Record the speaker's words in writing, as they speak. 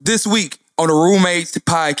This week on the Roommates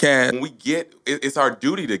Podcast. When we get, it's our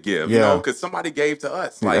duty to give, you know, because somebody gave to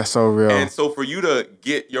us. Like, that's so real. And so for you to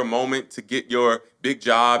get your moment, to get your big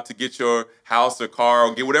job, to get your house or car,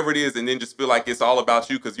 or get whatever it is, and then just feel like it's all about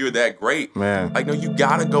you because you're that great. Man. Like, no, you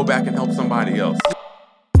gotta go back and help somebody else.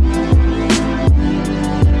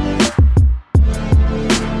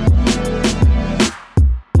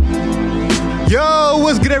 Yo,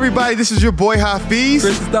 what's good, everybody? This is your boy Hafeez.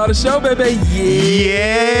 Chris is the show, baby.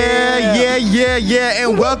 Yeah.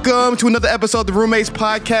 And welcome to another episode of the Roommates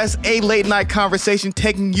Podcast, a late night conversation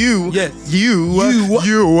taking you behind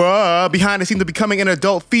the scenes of becoming an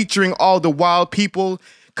adult, featuring all the wild people,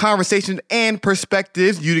 conversations, and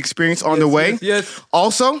perspectives you'd experience on the way. Yes.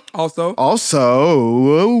 Also, known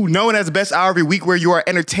as the best hour every week, where you are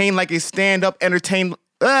entertained like a stand-up, educated.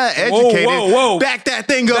 Whoa. Back that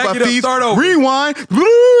thing up, Hafeez. Start over. Rewind.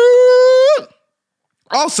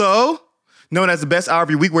 Also, known as the best hour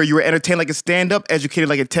every week, where you are entertained like a stand-up, educated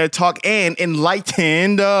like a TED Talk, and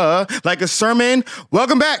enlightened like a sermon.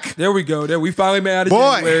 Welcome back. There we go. We finally made it out of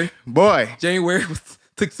January. January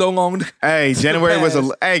took so long. Hey, January was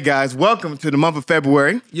Hey, guys, welcome to the month of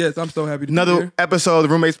February. Yes, I'm so happy to be Another here. episode of the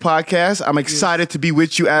Roommates Podcast. I'm excited to be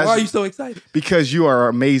with you. Why are you so excited? Because you are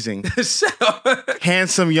amazing. Shut up.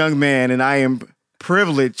 Handsome young man, and I am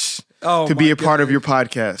privileged to be a part of your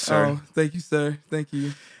podcast, sir. Oh, thank you, sir. Thank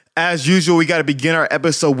you. As usual, we got to begin our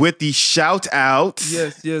episode with the shout-outs.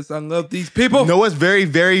 Yes, I love these people. You know what's very,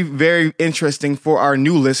 very, very interesting for our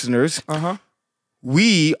new listeners?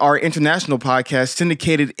 We are an international podcast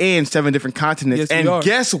syndicated in 7 different continents. Yes, we are.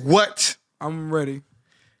 Guess what? I'm ready.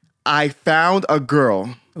 I found a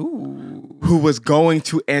girl who was going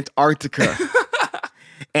to Antarctica.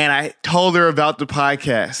 And I told her about the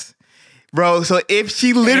podcast. Bro, so if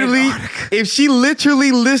she literally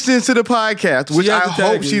listens to the podcast, which I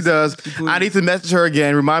hope she does, I need to message her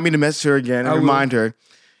again. Remind me to message her again and remind her.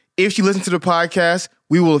 If she listens to the podcast,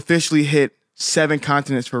 we will officially hit 7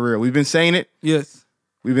 continents for real. We've been saying it. Yes.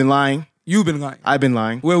 We've been lying. You've been lying. I've been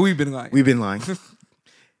lying. Well, we've been lying. We've been lying.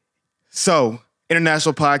 So,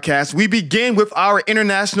 international podcast. We begin with our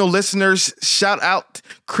international listeners. Shout out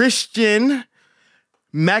Christian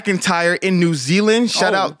McIntyre in New Zealand.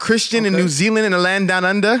 Shout out Christian in New Zealand, in the land down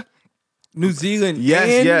under. New Zealand.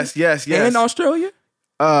 Yes. And Australia?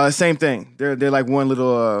 Same thing. They're like one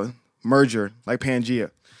little merger, like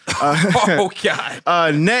Pangea.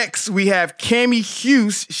 God. Next, we have Cammie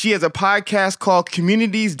Hughes. She has a podcast called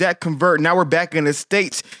Communities That Convert. Now we're back in the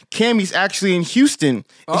States. Cammie's actually in Houston,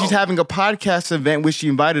 and she's having a podcast event which she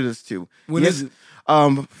invited us to. When is it?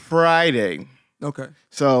 Friday. Okay.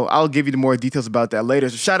 So I'll give you the more details about that later.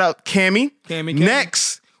 So shout out Cammie. Cammie.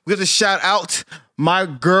 Next, we have to shout out my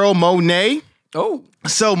girl Monet. Oh.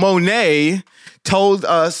 So Monet told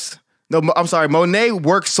us... No, I'm sorry. Monet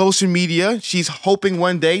works social media. She's hoping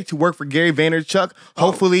one day to work for Gary Vaynerchuk.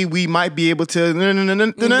 Hopefully, we might be able to.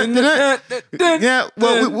 Yeah,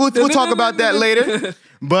 well, we'll talk about that later.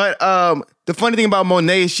 But the funny thing about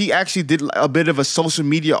Monet is she actually did a bit of a social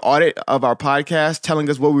media audit of our podcast, telling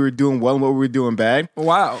us what we were doing well and what we were doing bad.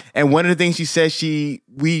 Wow. And one of the things she said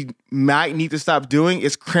we might need to stop doing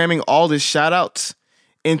is cramming all the shout outs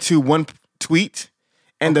into one tweet.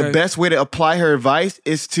 And the best way to apply her advice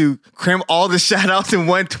is to cram all the shout-outs in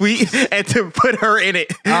one tweet and to put her in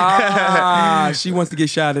it. She wants to get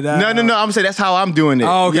shouted out. No. I'm saying that's how I'm doing it.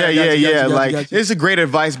 Oh, okay. Gotcha. It's a great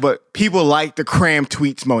advice, but people like the cram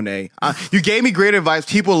tweets, Monet. You gave me great advice.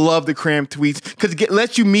 People love the cram tweets because it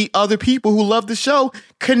lets you meet other people who love the show,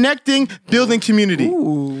 connecting, building community.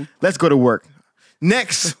 Ooh. Let's go to work.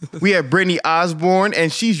 Next, we have Brittany Osborne,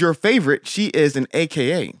 and she's your favorite. She is an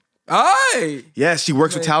AKA. Aye. Yes, she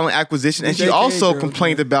works with talent acquisition, and she also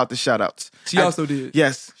complained about the shout-outs. She also did.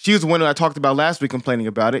 Yes. She was the one that I talked about last week complaining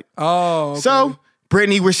about it. Oh, okay. So,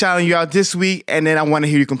 Brittany, we're shouting you out this week, and then I want to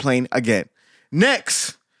hear you complain again.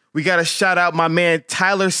 Next, we got to shout out my man,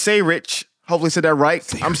 Tyler Sayrich. Hopefully I said that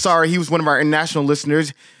right. I'm sorry. He was one of our international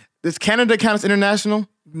listeners. Does Canada count as international?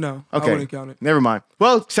 No, okay. I wouldn't count it. Never mind.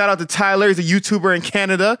 Well, shout out to Tyler. He's a YouTuber in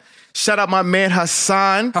Canada. Shout out my man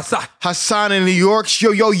Hassan. Hassan in New York.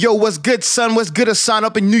 Yo, what's good, son? What's good, Hassan,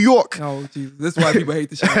 up in New York? Oh, Jesus. That's why people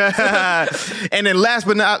hate the show. And then last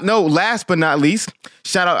but not least,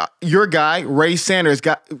 shout out your guy, Ray Sanders.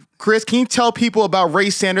 Chris, can you tell people about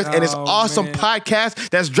Ray Sanders and his awesome podcast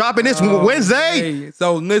that's dropping this Wednesday? Hey,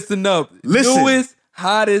 so listen up. Newest,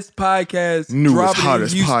 hottest podcast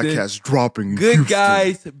dropping in Good Houston.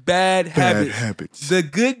 Guys, Bad Habits. The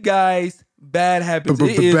Good Guys, Bad Habits.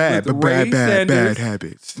 Bad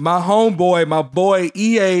habits. My homeboy, my boy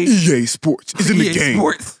EA Sports is in the game.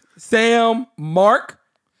 Sports. Sam, Mark,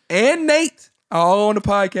 and Nate all on the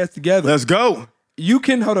podcast together. Let's go. You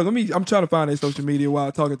can hold on. I'm trying to find their social media while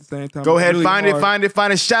I talk at the same time. Go ahead, find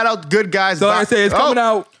it. Shout out Good Guys. So like I say, it's coming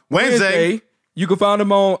out Wednesday. You can find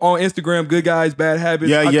them on Instagram, Good Guys, Bad Habits.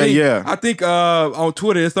 Yeah. I think on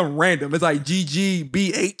Twitter it's something random. It's like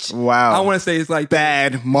GGBH. Wow. I want to say it's like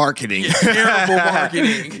bad marketing. Terrible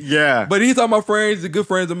marketing. Yeah. But these are my friends, the good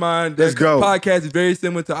friends of mine. Let's go. The podcast is very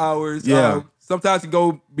similar to ours. Yeah. Sometimes it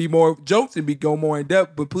be more jokes and go more in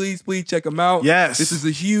depth, but please check them out. Yes. This is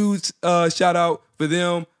a huge shout out for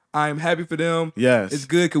them. I'm happy for them. Yes. It's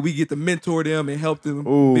good because we get to mentor them and help them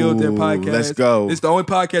build their podcast. Let's go. It's the only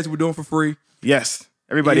podcast we're doing for free. Yes.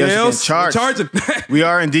 Everybody else is getting charged. We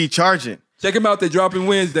are indeed charging. Check them out. They're dropping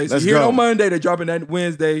Wednesday. So here on Monday, they're dropping that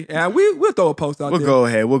Wednesday. And we'll throw a post out there. We'll go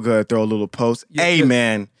ahead. We'll go ahead and throw a little post.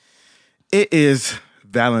 Man, it is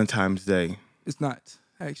Valentine's Day. It's not,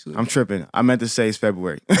 actually. I'm tripping. I meant to say it's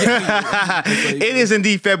February. It is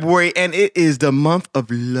indeed February, and it is the month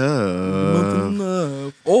of love. Month of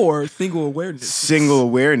love. Or single awareness. Single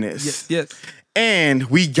awareness. Yes. And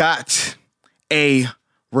we got a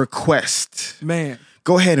request. Man.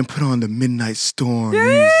 Go ahead and put on the Midnight Storm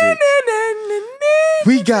music.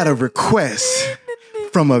 We got a request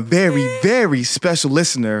from a very, very special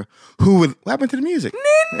listener who would... What happened to the music?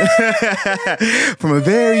 From a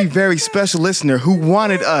very, very special listener who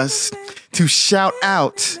wanted us to shout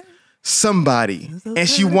out somebody. And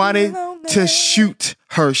she wanted to shoot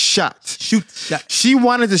her shot. She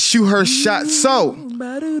wanted to shoot her shot. So,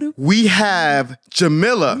 we have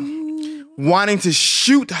Jamila wanting to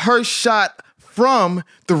shoot her shot from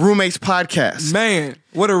the Roommates podcast. Man,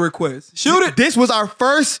 what a request. Shoot it. This was our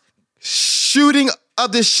first shooting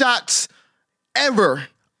of the shots ever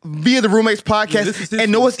via the Roommates podcast.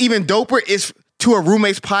 And know what's even doper is to a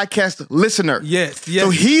Roommates podcast listener. Yes. So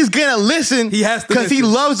he's going to listen. He has to because he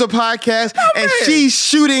loves the podcast. And she's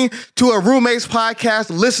shooting to a Roommates podcast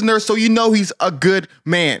listener. So you know he's a good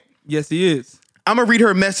man. Yes, he is. I'm going to read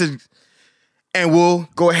her message. And we'll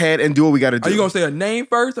go ahead and do what we got to do. Are you gonna say a name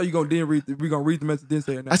first, or are you gonna read the message then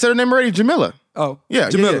say her name? I said her name already, Jamila. Oh, yeah,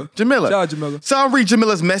 Jamila. Yeah. Jamila. Shout out Jamila. So I'll read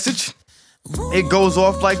Jamila's message. It goes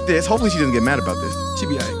off like this. Hopefully she doesn't get mad about this. She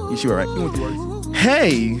be alright. She alright. She won't do worse.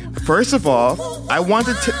 Hey, first of all, I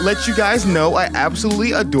wanted to let you guys know I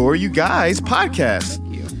absolutely adore you guys' podcast.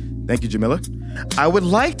 Yeah. Thank you, Jamila. I would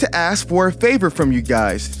like to ask for a favor from you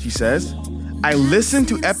guys, she says. I listened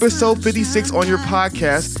to episode 56 on your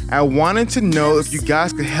podcast. I wanted to know if you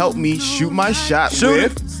guys could help me shoot my shot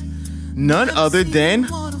with none other than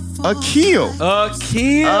Akil.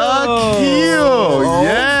 Akil.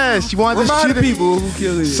 Yes. She wanted to shoot people who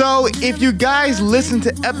kill you. So if you guys listen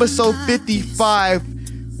to episode 55,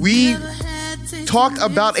 we talked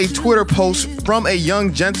about a Twitter post from a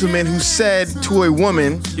young gentleman who said to a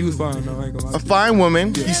woman, she was fine, though, I ain't gonna lie. A fine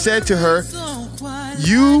woman, he said to her,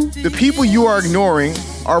 the people you are ignoring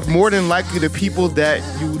are more than likely the people that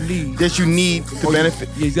you need to benefit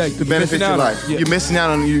to benefit your life. You're missing out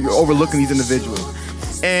on, you're overlooking these individuals.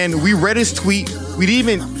 And we read his tweet. We didn't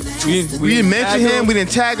mention him. We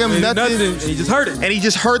didn't tag him. Nothing. And he just heard it. And he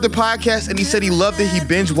just heard the podcast and he said he loved it. He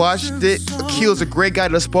binge watched it. Akil's a great guy.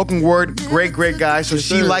 The spoken word, great guy. So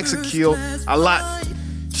she likes Akil a lot.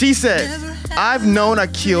 She said, I've known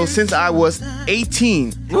Akil since I was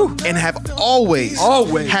 18 and have always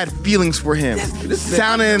had feelings for him.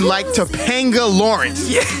 Sounding like Topanga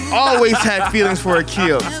Lawrence. Always had feelings for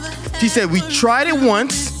Akil. She said, we tried it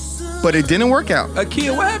once, but it didn't work out.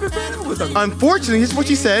 Akil, what happened, man? Unfortunately, here's what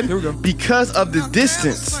she said. Here we go. Because of the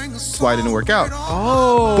distance, that's why it didn't work out.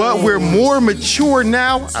 Oh. But we're more mature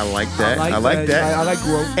now. I like that. I like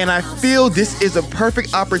growth. And I feel this is a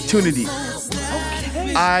perfect opportunity.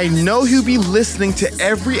 I know he'll be listening to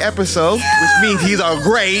every episode, which means he's a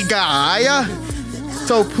great guy.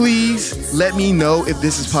 So please let me know if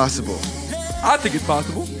this is possible. I think it's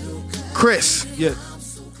possible. Chris. Yes.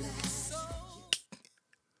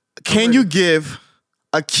 Can you give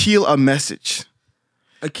Akil a message?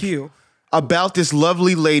 Akil. About this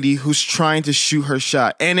lovely lady who's trying to shoot her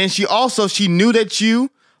shot. And then she knew that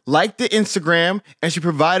you liked the Instagram, and she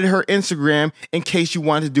provided her Instagram in case you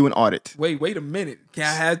wanted to do an audit. Wait a minute. Can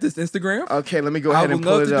I have this Instagram? Okay, let me go ahead and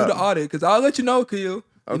pull it up. I would love to do the audit, because I'll let you know, Akil. Okay.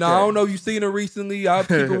 You know, I don't know if you've seen her recently. I'll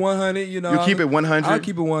keep it 100. You know, you keep it 100? I'll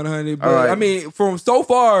keep it 100. But right. I mean, from so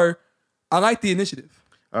far, I like the initiative.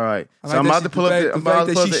 All right. So I'm about to pull up the fact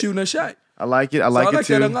that she's shooting a shot. I like it. I like it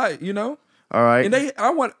too. I like that a lot, you know? All right. And I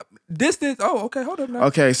want distance. Oh, okay. Hold up now.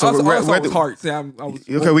 Okay, so we're at the heart.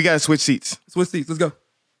 Okay, we got to switch seats. Switch seats. Let's go.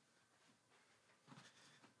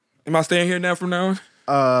 Am I staying here now from now on?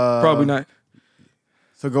 Probably not.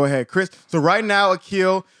 So go ahead, Chris. So right now,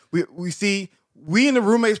 Akil, we see we in the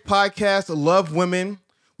Roommates podcast love women.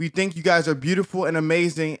 We think you guys are beautiful and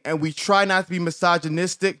amazing, and we try not to be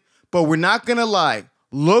misogynistic, but we're not gonna lie.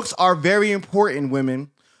 Looks are very important, women.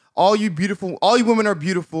 All you women are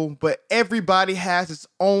beautiful, but everybody has its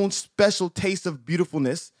own special taste of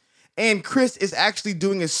beautifulness. And Chris is actually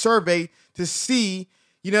doing a survey to see,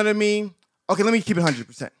 you know what I mean? Okay, let me keep it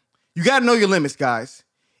 100%. You gotta know your limits, guys.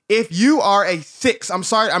 If you are a 6, I'm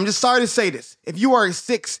just sorry to say this. If you are a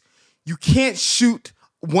 6, you can't shoot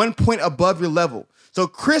 1 point above your level. So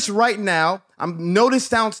Chris right now, I know this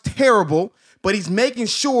sounds terrible, but he's making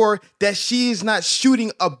sure that she is not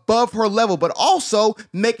shooting above her level, but also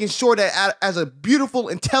making sure that as a beautiful,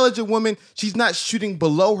 intelligent woman, she's not shooting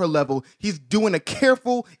below her level. He's doing a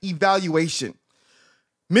careful evaluation.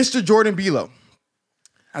 Mr. Jordan Belo.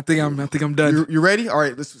 I think I'm done. You ready? All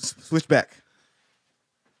right, let's switch back.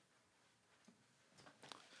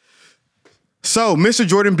 So, Mr.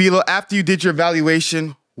 Jordan Belo, after you did your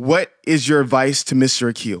evaluation, what is your advice to Mr.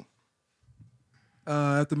 Akil?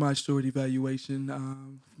 After my short evaluation,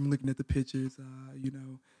 from looking at the pictures,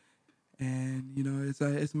 and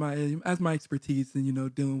it's my expertise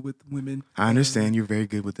in dealing with women. I understand you're very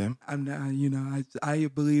good with them. I'm not, I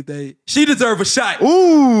believe that she deserves a shot.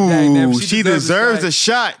 Ooh, Dang, she deserves a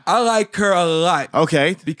shot. I like her a lot.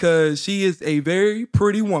 Okay, because she is a very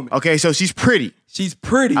pretty woman. Okay, so she's pretty. She's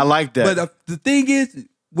pretty. I like that. But the thing is,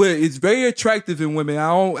 it's very attractive in women.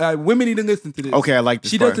 Women need to listen to this. Okay, I like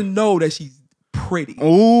this. She doesn't know that she's pretty.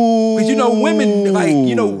 Ooh. Because women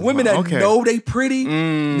women that know they pretty,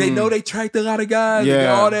 they know they attract a lot of guys, they get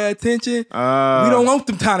all that attention. We don't want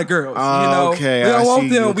them kind of girls. Okay, we don't want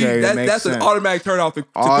them. Okay, that's an automatic turn off.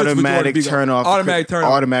 Automatic turn off. Automatic turn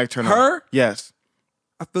off. Automatic turn off. Her? Yes.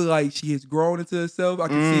 I feel like she has grown into herself. I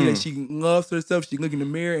can see that she loves herself. She look in the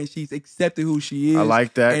mirror and she's accepted who she is. I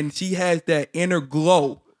like that. And she has that inner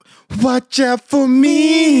glow. Watch out for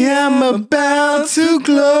me, I'm about to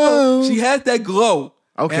glow. She has that glow.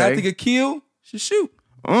 Okay. And I think Akil should shoot.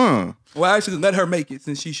 Well, actually, let her make it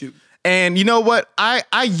since she shoot. And you know what? I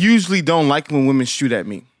usually don't like when women shoot at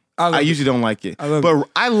me. I usually don't like it. But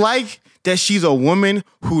I like that she's a woman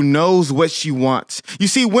who knows what she wants. You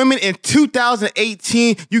see, women in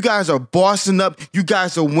 2018, you guys are bossing up. You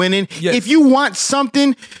guys are winning. Yes. If you want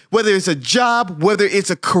something, whether it's a job, whether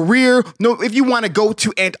it's a career, if you want to go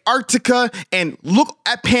to Antarctica and look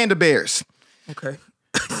at panda bears. Okay.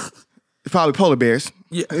 Probably polar bears.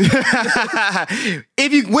 Yeah.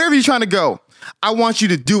 Wherever you're trying to go, I want you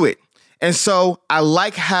to do it. And so I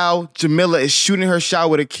like how Jamila is shooting her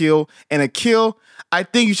shot with Akil. And Akil, I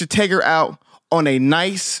think you should take her out on a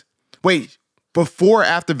nice... Wait, before or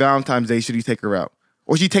after Valentine's Day should you take her out?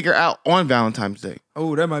 Or should you take her out on Valentine's Day?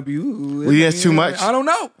 Oh, that might be... That's too much? I don't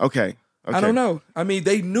know. Okay. I don't know. I mean,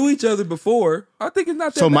 they knew each other before. I think it's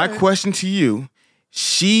not that bad. My question to you,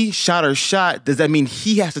 she shot her shot. Does that mean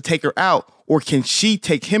he has to take her out? Or can she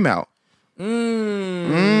take him out?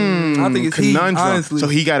 I think it's conundrum. he, honestly. So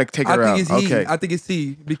he got to take her out. Okay. I think it's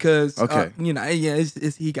he because, okay.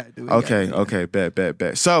 It's he got to do it. Okay.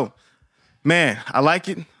 Bet. So, man, I like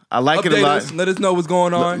it. I like it a lot. Let us know what's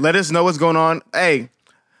going on. Let us know what's going on. Hey,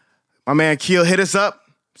 my man Keel, hit us up.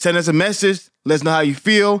 Send us a message. Let us know how you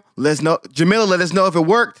feel. Let us know. Jamila, let us know if it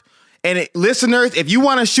worked. And listeners, if you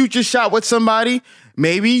want to shoot your shot with somebody,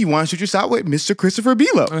 maybe you want to shoot your shot with Mr. Christopher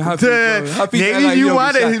Belo. Maybe you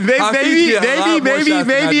want to.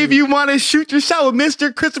 Maybe if you want to shoot your shot with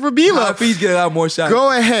Mr. Christopher Belo, Hafeez get a lot more shots.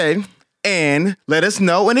 Go ahead and let us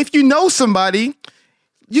know. And if you know somebody,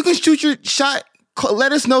 you can shoot your shot.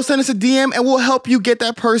 Let us know. Send us a DM, and we'll help you get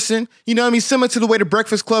that person. You know what I mean? Similar to the way the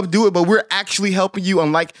Breakfast Club do it, but we're actually helping you,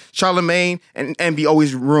 unlike Charlamagne and Envy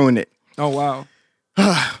always ruin it. Oh wow.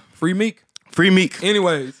 Free Meek.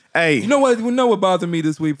 Anyways. Hey. You know what bothered me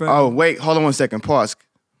this week, fam? Oh, wait. Hold on 1 second. Pause.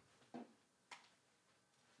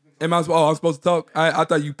 I'm supposed to talk? I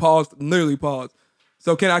thought you literally paused.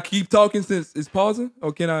 So can I keep talking since it's pausing?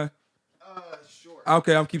 Or can I? Sure.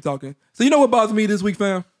 Okay, I'll keep talking. So you know what bothered me this week,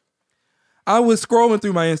 fam? I was scrolling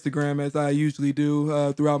through my Instagram as I usually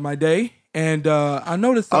do throughout my day. And I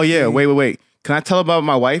noticed something. Oh, yeah. Wait. Can I tell about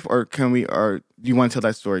my wife or do you want to tell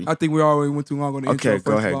that story? I think we already went too long on the intro. Okay,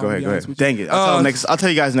 go ahead. Dang it. I'll tell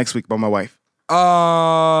you guys next week about my wife. So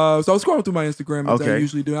I was scrolling through my Instagram as I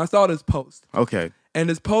usually do. And I saw this post. Okay. And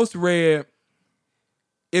this post read,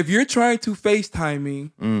 if you're trying to FaceTime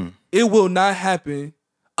me, it will not happen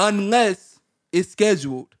unless it's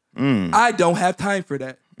scheduled. I don't have time for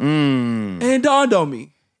that. And it dawned on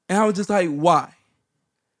me. And I was just like, why?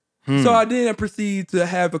 So I then proceed to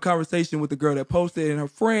have a conversation with the girl that posted and her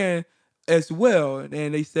friend as well. And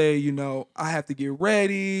they say, I have to get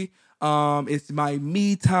ready. It's my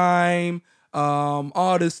me time.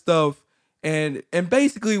 all this stuff. And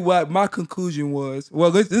basically what my conclusion was,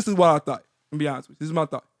 well, this is what I thought. To be honest with you, this is my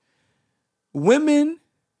thought. Women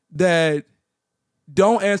that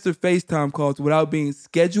don't answer FaceTime calls without being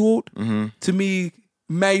scheduled, to me,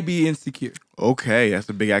 may be insecure. Okay, that's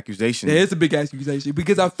a big accusation. Yeah, it's a big accusation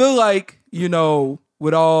because I feel like,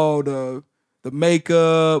 with all the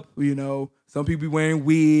makeup, some people be wearing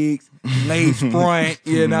wigs, lace front,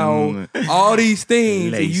 all these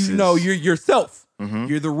things. Laces. And you're yourself.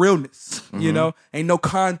 You're the realness, ain't no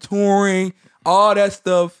contouring, all that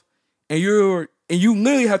stuff. And you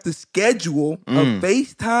literally have to schedule a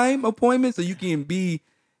FaceTime appointment so you can be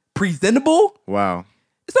presentable. Wow.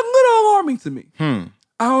 It's a little alarming to me. I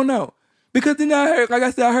don't know. Because then I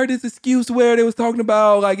heard this excuse where they was talking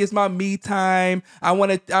about like it's my me time. I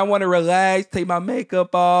wanna relax, take my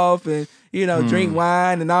makeup off, and drink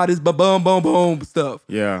wine and all this boom boom boom stuff.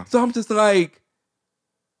 Yeah. So I'm just like,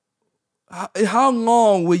 how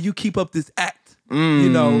long will you keep up this act?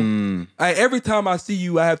 Like every time I see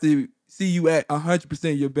you, I have to see you at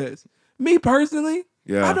 100% your best. Me personally,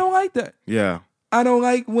 I don't like that. Yeah. I don't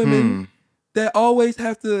like women that always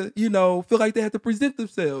have to, feel like they have to present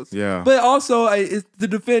themselves. Yeah. But also, it's to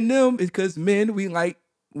defend them is because men, we like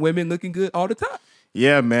women looking good all the time.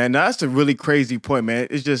 Yeah, man. Now, that's a really crazy point, man.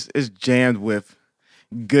 It's jammed with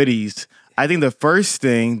goodies. I think the first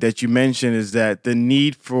thing that you mentioned is that the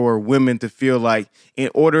need for women to feel like in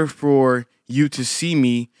order for you to see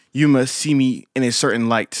me, you must see me in a certain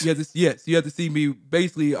light. You have to see me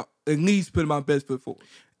basically at least putting my best foot forward.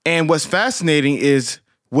 And what's fascinating is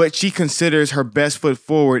what she considers her best foot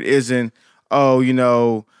forward isn't,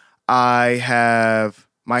 I have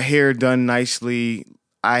my hair done nicely,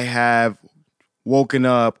 I have woken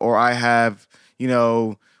up, or I have,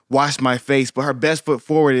 washed my face. But her best foot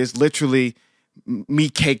forward is literally me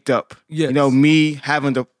caked up. Yes. Me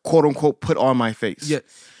having to quote unquote put on my face. Yes.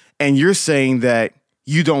 And you're saying that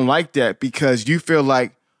you don't like that because you feel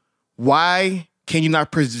like, why can you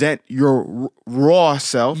not present your raw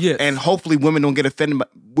self? Yes. And hopefully women don't get offended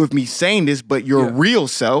with me saying this, but your real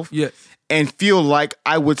self. Yes. And feel like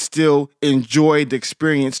I would still enjoy the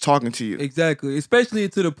experience talking to you. Exactly. Especially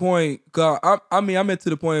to the point, cause I'm at to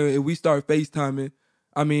the point if we start FaceTiming,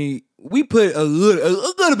 we put a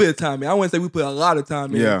little bit of time in. I wouldn't say we put a lot of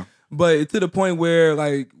time in. Yeah. But to the point where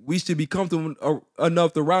like we should be comfortable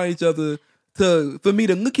enough around each other for me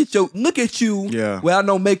to look at you without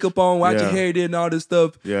no makeup on, watch your hair did and all this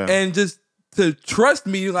stuff. Yeah. And just to trust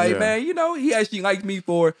me, like, man, he actually likes me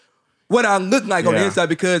for what I look like on the inside,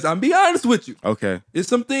 because I'm be honest with you. Okay. It's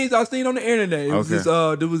some things I've seen on the internet. It was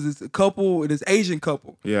there was this couple, this Asian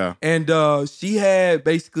couple. Yeah. And she had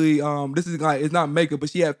basically this is like, it's not makeup, but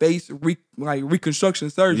she had face reconstruction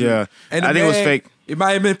surgery. Yeah. And I think it was fake. It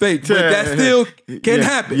might have been fake, but that still can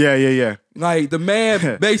happen. Yeah. Like the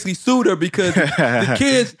man basically sued her because the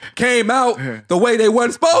kids came out the way they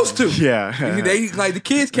weren't supposed to. Yeah. The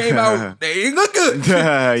kids came out, they didn't look good.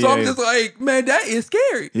 So I'm just like, man, that is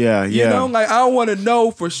scary. Yeah. Like I want to know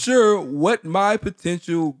for sure what my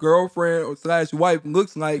potential girlfriend or / wife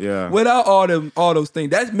looks like without all those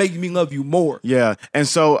things. That's making me love you more. Yeah. And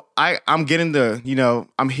so I'm getting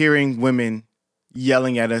I'm hearing women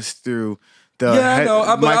yelling at us through I know.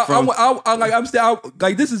 I'm still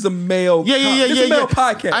like, this is a male. This is a male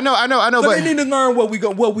podcast. I know. So but they need to learn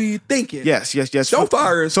what we thinking. Yes. Don't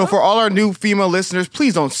fire us. So for all our new female listeners,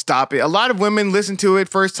 please don't stop it. A lot of women listen to it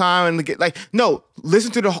first time and get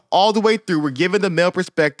listen to all the way through. We're giving the male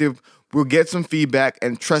perspective. We'll get some feedback,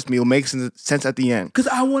 and trust me, it'll make sense at the end. Because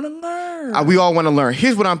I want to learn. We all want to learn.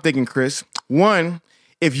 Here's what I'm thinking, Chris. One,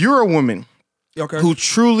 if you're a woman who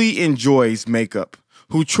truly enjoys makeup,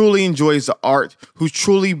 who truly enjoys the art, who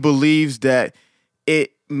truly believes that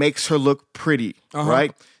it makes her look pretty,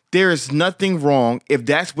 right? There is nothing wrong if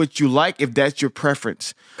that's what you like, if that's your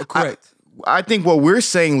preference. Correct. I think what we're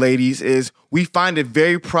saying, ladies, is we find it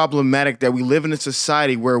very problematic that we live in a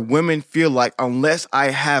society where women feel like unless I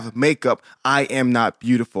have makeup, I am not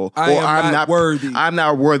beautiful. I'm not worthy. I'm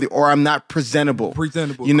not worthy, or I'm not presentable.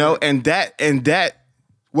 And that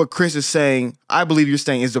what Chris is saying, I believe you're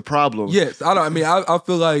saying, is the problem. Yes, I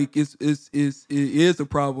feel like it is a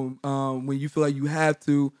problem when you feel like you have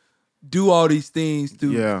to do all these things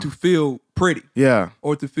to feel pretty. Yeah.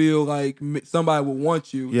 Or to feel like somebody will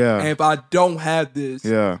want you. Yeah. And if I don't have this,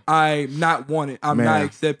 I'm not wanted. I'm not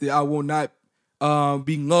accepted. I will not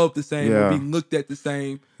be loved the same or be looked at the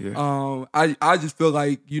same. Yeah. I just feel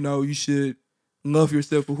like, you should love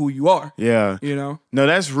yourself for who you are. Yeah. No,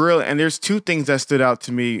 that's real. And there's two things that stood out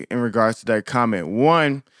to me in regards to that comment.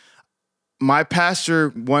 One, my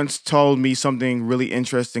pastor once told me something really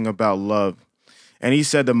interesting about love. And he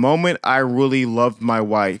said, the moment I really loved my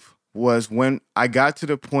wife was when I got to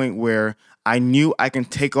the point where I knew I can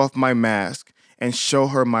take off my mask and show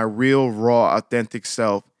her my real, raw, authentic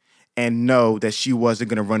self and know that she wasn't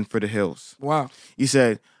going to run for the hills. Wow. He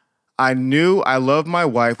said, I knew I loved my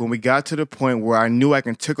wife when we got to the point where I knew I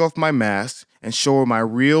can take off my mask and show her my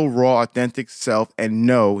real, raw, authentic self and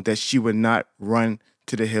know that she would not run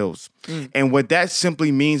to the hills. And what that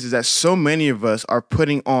simply means is that so many of us are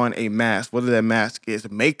putting on a mask, whether that mask is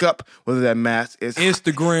makeup, whether that mask is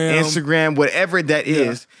Instagram, whatever that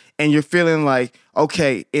is. And you're feeling like,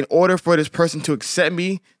 okay, in order for this person to accept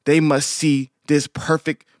me, they must see this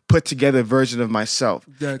perfect put together version of myself.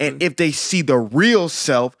 Exactly. And if they see the real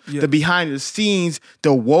self, the behind the scenes,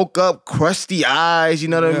 the woke up, crusty eyes, you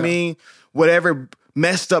know what I mean? Whatever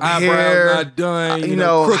messed up eyebrows hair, not done, you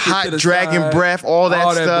know hot dragon side, breath, all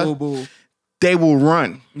that stuff, boo-boo. They will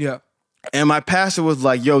run. Yeah. And my pastor was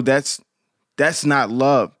like, yo, that's not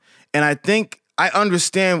love. And I think I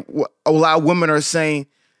understand what a lot of women are saying,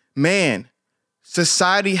 man,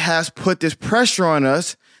 society has put this pressure on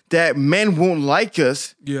us that men won't like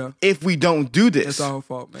us if we don't do this. It's our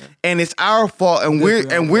fault, man. And it's our fault. And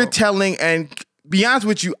we're telling, and be honest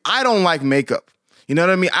with you, I don't like makeup. You know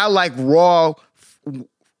what I mean? I like raw,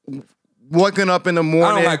 waking up in the morning.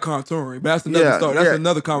 I don't like contouring, but that's another story. That's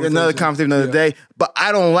another conversation. Another conversation another day. But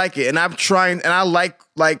I don't like it. And I'm trying, and I like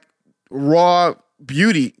raw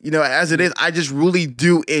beauty, you know, as it is. I just really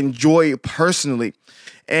do enjoy it personally.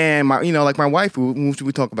 And my, you know, like my wife, we'll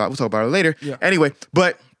talk about her later. Yeah. Anyway,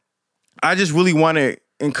 but I just really want to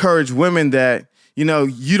encourage women that, you know,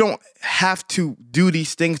 you don't have to do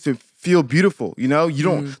these things to feel beautiful. You know, you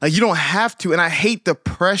don't you don't have to. And I hate the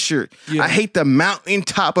pressure. I hate the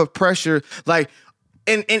mountaintop of pressure. Like,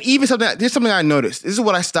 and even there's something I noticed. This is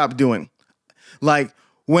what I stopped doing. Like,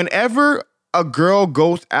 whenever a girl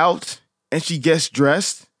goes out and she gets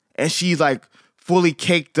dressed and she's like fully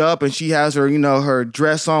caked up and she has her, you know, her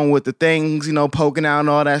dress on with the things, you know, poking out and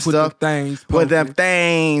all that stuff. With them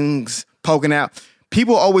things poking out.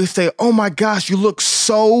 People always say, oh my gosh, you look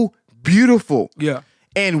so beautiful. Yeah.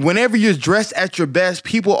 And whenever you're dressed at your best,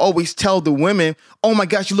 people always tell the women, oh my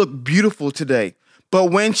gosh, you look beautiful today.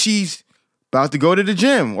 But when she's about to go to the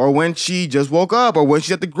gym, or when she just woke up, or when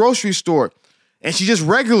she's at the grocery store and she's just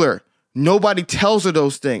regular, nobody tells her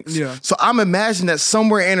those things. Yeah. So I'm imagining that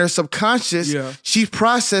somewhere in her subconscious, she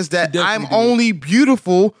processed that I'm only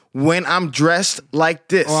beautiful when I'm dressed like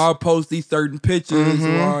this. Or I'll post these certain pictures,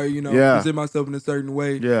 or, you know, present myself in a certain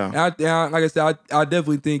way. Yeah. And like I said, I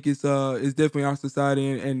definitely think it's definitely our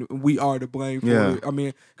society, and we are to blame for it. I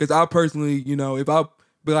mean, because I personally, you know, if I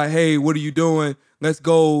be like, hey, what are you doing? Let's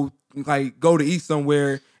go to eat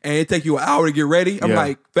somewhere, and it take you an hour to get ready. I'm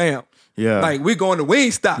like, fam. Yeah, like we're going to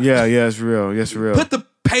Wingstop. Yeah, it's real. It's real. Put the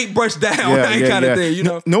paintbrush down, that kind of thing. You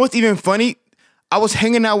know. Know what's even funny? I was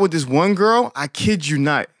hanging out with this one girl. I kid you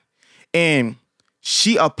not, and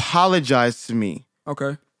she apologized to me.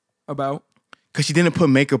 Okay, about because she didn't put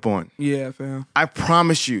makeup on. Yeah, fam. I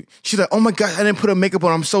promise you. She's like, "Oh my gosh, I didn't put a makeup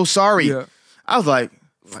on. I'm so sorry." Yeah. I was like,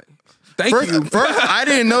 "Thank you." First, I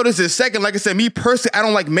didn't notice it. Second, like I said, me personally, I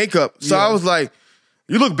don't like makeup, so I was like,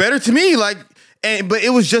 "You look better to me." Like. But it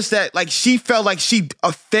was just that, like, she felt like she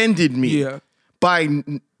offended me by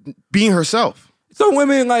being herself. So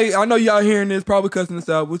women, like, I know y'all hearing this, probably cussing this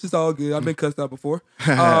out, which is all good. I've been cussed out before.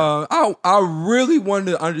 I really wanted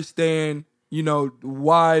to understand, you know,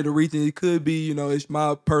 why the reason it could be, you know, it's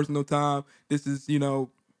my personal time. This is, you know,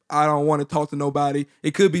 I don't want to talk to nobody.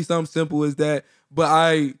 It could be something simple as that. But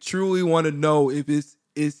I truly want to know if is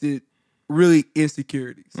it really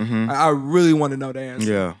insecurities. I really want to know the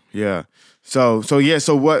answer. Yeah. So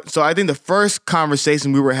I think the first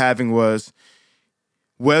conversation we were having was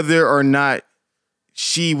whether or not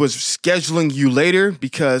she was scheduling you later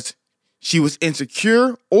because she was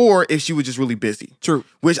insecure, or if she was just really busy. True.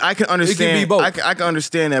 Which I can understand. It can be both. I can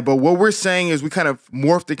understand that. But what we're saying is we kind of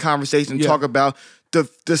morph the conversation and talk about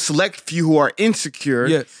the select few who are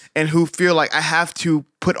insecure and who feel like I have to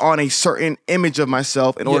put on a certain image of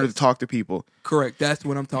myself in order to talk to people. Correct. That's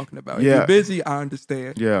what I'm talking about. If you're busy, I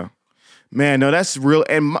understand. Yeah. Man, no, that's real.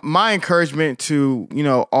 And my encouragement to, you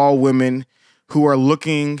know, all women who are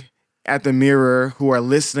looking at the mirror, who are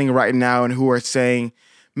listening right now and who are saying,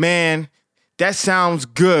 man, that sounds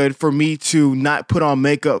good for me to not put on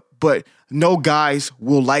makeup, but no guys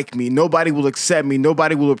will like me. Nobody will accept me.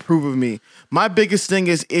 Nobody will approve of me. My biggest thing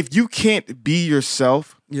is if you can't be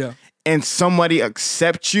yourself and somebody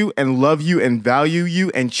accepts you and love you and value you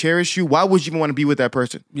and cherish you, why would you even want to be with that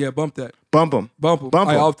person? Yeah, bump that. Bump them.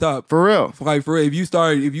 Like off top. For real. Like for real.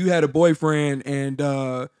 If you had a boyfriend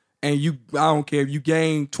and and I don't care if you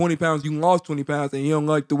gained 20 pounds, you lost 20 pounds, and you don't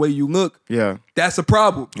like the way you look, that's a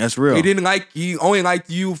problem. That's real. He didn't like you, only liked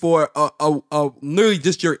you for literally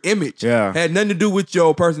just your image. Yeah. Had nothing to do with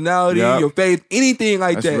your personality, your faith, anything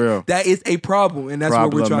like That's that. real. That is a problem, and that's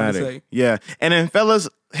what we're trying to say. Yeah. And then fellas,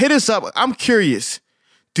 hit us up. I'm curious.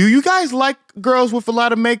 Do you guys like girls with a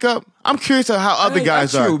lot of makeup? I'm curious of how other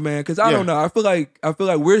guys are. True, man, because I don't know. I feel like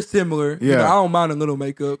we're similar. Yeah. You know, I don't mind a little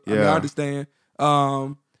makeup. I mean, Yeah. I understand.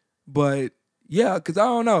 But yeah, because I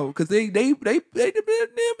don't know, because they gotta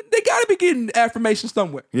be getting affirmation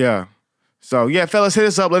somewhere. Yeah. So yeah, fellas, hit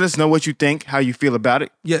us up. Let us know what you think, how you feel about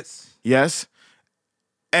it. Yes. Yes.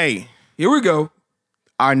 Hey, here we go.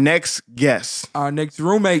 Our next guest. Our next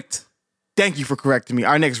roommate. Thank you for correcting me.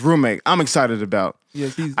 Our next roommate. I'm excited about.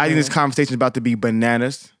 Yes, I think this conversation is about to be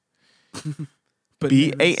bananas.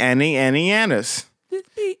 B-A-N-A-N-E-Annas. This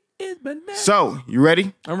beat is bananas. So, you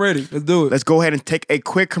ready? I'm ready. Let's do it. Let's go ahead and take a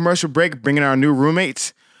quick commercial break, bring in our new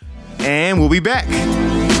roommates, and we'll be back.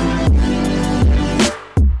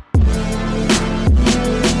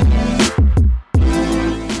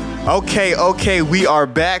 Okay, we are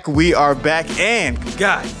back, and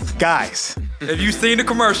guys, have you seen the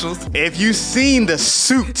commercials? If you've seen the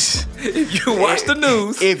suit, if you watch the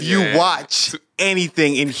news, if you watch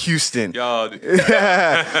anything in Houston, y'all,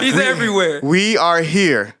 he's everywhere. We are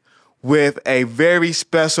here with a very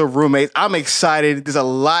special roommate. I'm excited. There's a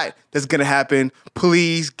lot that's gonna happen.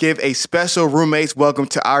 Please give a special roommate's welcome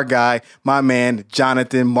to our guy, my man,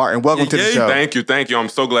 Jonathan Martin. Welcome to the show. Thank you. I'm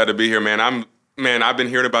so glad to be here, man. I've been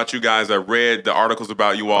hearing about you guys. I read the articles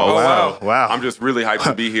about you all. Oh, wow. I'm just really hyped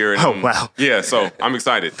to be here. And, wow. Yeah, so I'm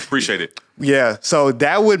excited. Appreciate it. Yeah, so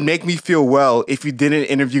that would make me feel well if you didn't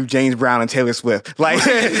interview James Brown and Taylor Swift. Like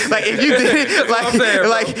if you didn't,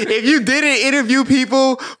 if you didn't interview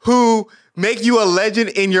people who make you a legend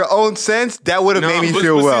in your own sense, that would have made me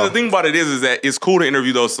feel well. See, the thing about it is that it's cool to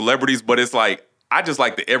interview those celebrities, but it's like, I just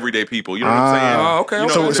like the everyday people. You know what I'm saying? Oh, okay. You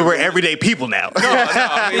know, so we're everyday people now. No,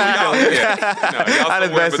 I mean, y'all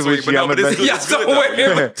I'm messing with you.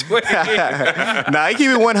 Nah, I keep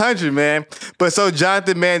it 100, man. But so,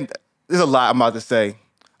 Jonathan, man, there's a lot I'm about to say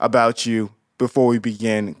about you before we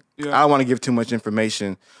begin. Yeah. I don't want to give too much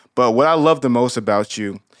information. But what I love the most about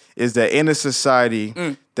you is that in a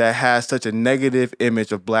society that has such a negative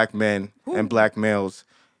image of black men and black males,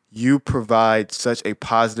 you provide such a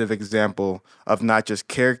positive example of not just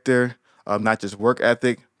character, of not just work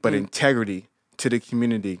ethic, but integrity to the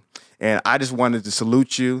community. And I just wanted to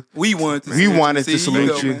salute you. We wanted to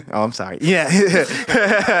salute you. Oh, I'm sorry. Yeah.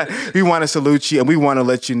 We want to salute you, and we want to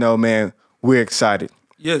let you know, man, we're excited.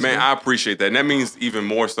 Yes, man, I appreciate that. And that means even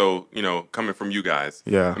more so, coming from you guys.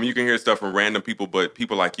 Yeah. I mean, you can hear stuff from random people, but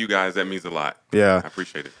people like you guys, that means a lot. Yeah. I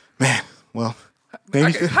appreciate it. Man, well...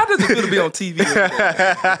 How does it feel to be on TV?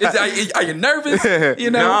 Are you nervous?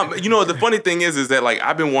 No, the funny thing is that like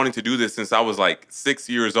I've been wanting to do this since I was like 6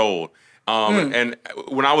 years old. And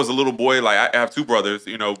when I was a little boy, like I have two brothers,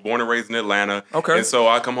 born and raised in Atlanta. Okay. And so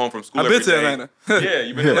I come home from school. I've been to Atlanta. Yeah,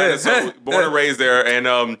 you've been to Atlanta. So born and raised there,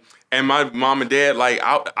 and my mom and dad, like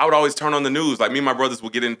I would always turn on the news. Like me and my brothers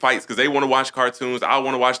would get in fights because they want to watch cartoons. I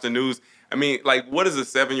want to watch the news. I mean, like, what is a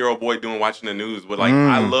 7-year-old boy doing watching the news? But, like,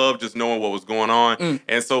 I love just knowing what was going on.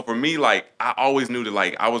 And so, for me, like, I always knew that,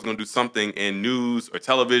 like, I was going to do something in news or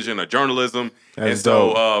television or journalism. It's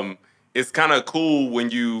kind of cool when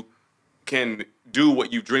you can do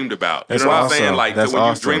what you dreamed about. You know what I'm saying? Like, so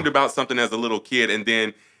when you dreamed about something as a little kid and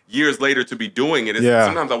then years later to be doing it,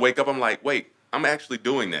 sometimes I wake up, I'm like, wait, I'm actually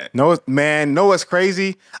doing that. No, man, know what's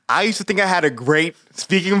crazy? I used to think I had a great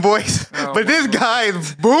speaking voice, but this guy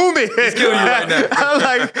is booming. He's killing you right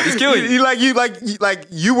now. He's killing you. Like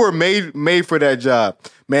you were made for that job,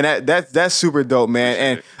 man. That's super dope, man.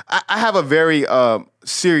 And I have a very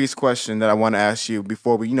serious question that I want to ask you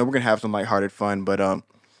before we're gonna have some lighthearted fun, but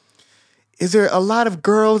is there a lot of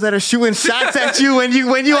girls that are shooting shots at you when you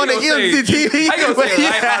on the TV? I gonna say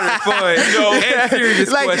lighthearted fun, and serious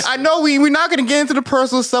question. I know we're not gonna get into the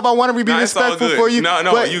personal stuff. I want to be respectful for you.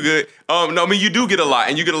 No, you good. I mean you do get a lot,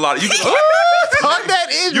 and you get a lot. Talk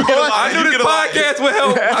that in, you boy. get a lot. I knew this podcast would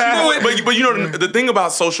help. I knew it. But the thing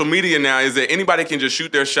about social media now is that anybody can just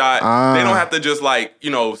shoot their shot. They don't have to just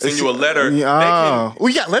send you a letter. They can.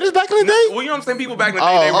 We got letters back in the day. Well, you know what I'm saying? People back in the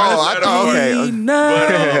day, they write a letter.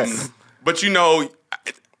 Okay. But you get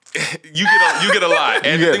a lot.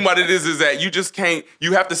 And the thing about it is that you just can't.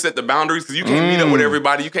 You have to set the boundaries because you can't meet up with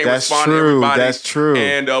everybody. You can't respond to everybody. That's true.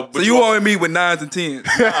 And so you only meet with 9s and 10s.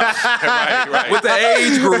 Right. With the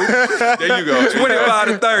age group. There you go. 25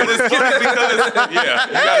 to 30. But it's funny because you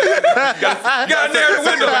gotta narrow the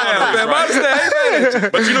window down. I understand.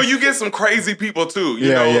 But you get some crazy people too. You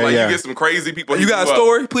get some crazy people. You got a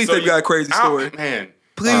story? Please say you got a crazy story. Man.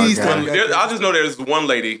 Please tell me. I just know there's one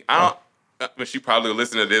lady. She probably will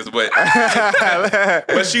listen to this, but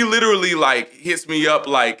but she literally like hits me up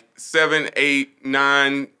like 7, 8,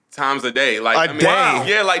 9 times a day. Like a day. Wow.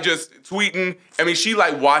 Yeah, like just tweeting. I mean, she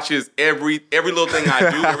like watches every little thing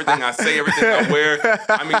I do, everything I say, everything I wear.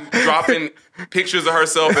 I mean, dropping pictures of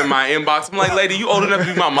herself in my inbox. I'm like, lady, you old enough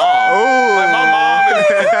to be my mom. Ooh. Like my mom is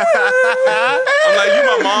I'm like, you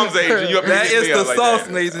my mom's age and you up here That is the like sauce,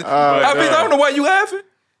 Nathan. I don't know why you laughing.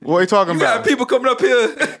 What are you talking about? You got people coming up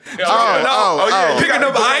here. Picking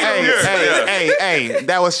up items. Hey,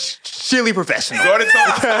 that was sheerly professional. Go ahead and tell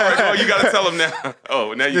the story. You got to tell them now.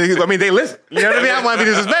 Oh, now you. I mean, they listen. You know what I mean? I want to be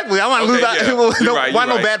disrespectful. I want to lose out. People don't want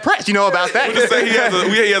no bad press. You know about that. We'll just say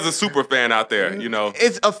he has a super fan out there. You know,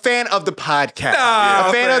 it's a fan of the podcast.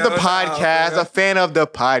 A fan of the podcast. A fan of the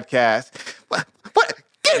podcast. What?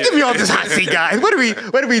 Get me off this hot seat, guys. What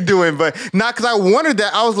are we doing? But not because I wondered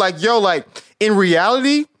that. I was like, yo, like in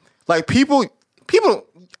reality. Like people,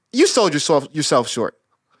 you sold yourself short.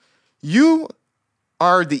 You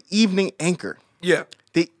are the evening anchor. Yeah.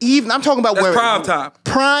 I'm talking about That's prime time.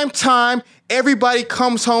 Prime time. Everybody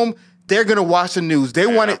comes home. They're gonna watch the news. They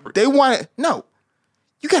want it. No,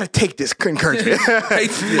 you got to take this encouragement. But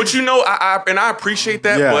I appreciate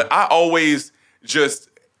that. Yeah. But I always just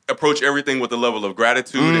approach everything with a level of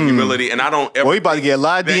gratitude and humility, and I don't ever. Well, you about to get a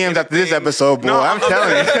lot of DMs after this episode, boy. No, I'm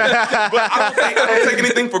telling you. But I don't take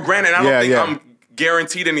anything for granted. I don't think I'm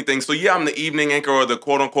guaranteed anything. So I'm the evening anchor or the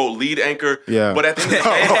quote unquote lead anchor. Yeah. But at the end of the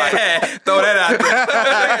day, throw that out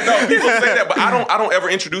there. No, people say that, but I don't ever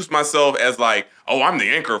introduce myself as like, oh, I'm the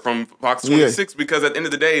anchor from Fox 26 because at the end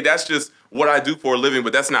of the day, that's just what I do for a living.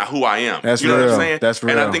 But that's not who I am. That's real. What I'm saying? That's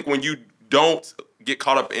real. And I think when you don't get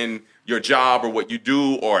caught up in your job or what you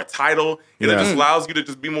do or a title, it just allows you to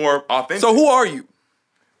just be more authentic. So who are you?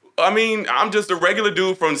 I mean, I'm just a regular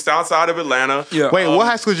dude from the south side of Atlanta. Yeah. Wait, what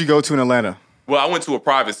high school did you go to in Atlanta? Well, I went to a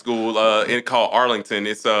private school called Arlington.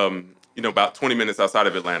 It's about 20 minutes outside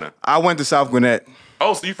of Atlanta. I went to South Gwinnett.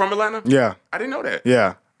 Oh, so you from Atlanta? Yeah. I didn't know that.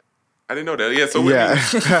 Yeah. I didn't know that. Yeah, so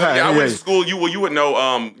I went to school. You would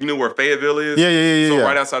know. You know where Fayetteville is. Yeah. So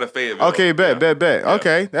right outside of Fayetteville. Okay, bet. Yeah.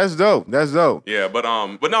 Okay, that's dope. Yeah,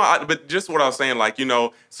 but just what I was saying, like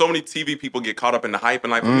so many TV people get caught up in the hype,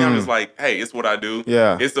 and like for me, I'm just like, hey, it's what I do.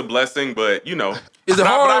 Yeah, it's a blessing, but is it hard? But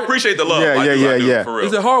I appreciate the love. Yeah. For real.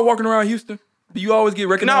 Is it hard walking around Houston? Do you always get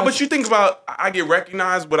recognized? No, but you think about I get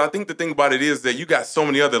recognized, but I think the thing about it is that you got so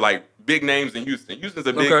many other like big names in Houston. Houston's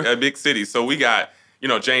a big city, so we got.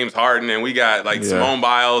 James Harden, and we got like Simone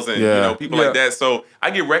Biles and people like that. So I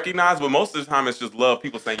get recognized, but most of the time it's just love.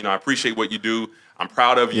 People saying, I appreciate what you do. I'm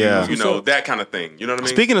proud of you. That kind of thing. You know what I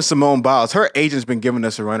mean? Speaking of Simone Biles, her agent's been giving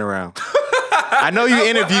us a runaround. I know you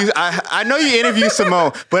interview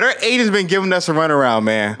Simone, but her agent's been giving us a runaround,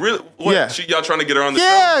 man. Really? What? Yeah. Y'all trying to get her on the show?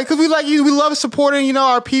 Yeah, because we love supporting,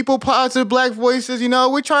 our people, positive black voices.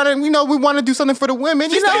 We're trying to, we want to do something for the women.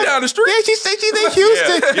 She stay down the street. Yeah, she's in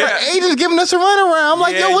Houston. Her agent's giving us a runaround. I'm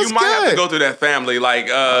like, yo, what's good? You might have to go through that family. Like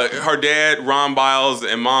her dad, Ron Biles,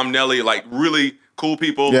 and mom, Nellie, like really cool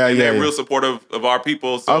people. They're real supportive of our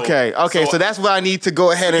people. So, so that's what I need to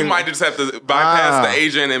go ahead and. You might just have to bypass the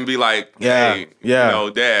agent and be like, hey,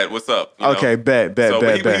 Dad, what's up? Bet.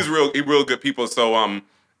 He's real good people. So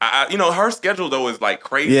her schedule though is like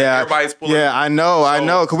crazy. Yeah, everybody's pulling. Yeah, I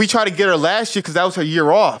know. Cause we tried to get her last year because that was her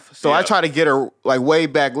year off. So I tried to get her like way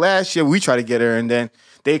back last year. We tried to get her, and then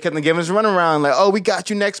they kept on giving us a runaround like, oh, we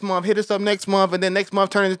got you next month. Hit us up next month, and then next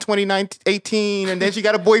month turned into 2018, and then she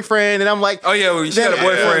got a boyfriend, and I'm like, oh yeah, well, she got a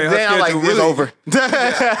boyfriend. Then I'm like, it's over.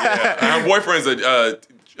 Her boyfriend's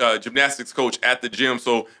a gymnastics coach at the gym,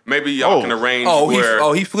 so maybe y'all can arrange.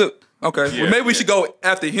 He flipped. Okay, well, maybe we should go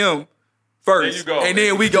after him first. There you go. And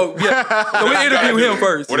then we go. Yeah, so we interview him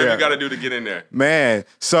first. Whatever you got to do to get in there, man.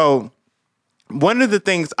 So one of the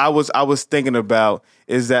things I was thinking about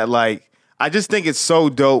is that like. I just think it's so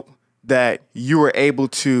dope that you were able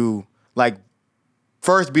to like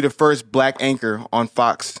first be the first black anchor on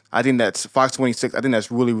Fox. I think that's Fox 26. I think that's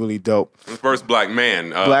really, really dope. The first black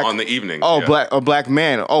man on the evening. Oh, black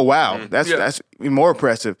man. Oh, wow. Mm-hmm. That's even more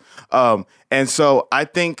impressive. And so I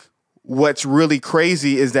think what's really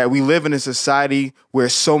crazy is that we live in a society where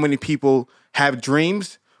so many people have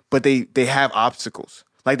dreams, but they have obstacles.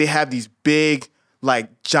 Like they have these big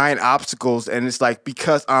like giant obstacles, and it's like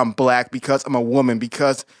because I'm black, because I'm a woman,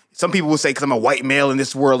 because some people will say because I'm a white male in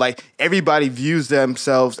this world, like everybody views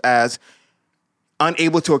themselves as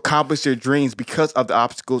unable to accomplish their dreams because of the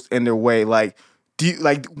obstacles in their way. Like,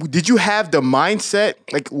 did you have the mindset?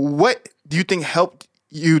 Like, what do you think helped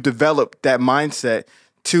you developed that mindset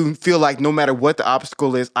to feel like no matter what the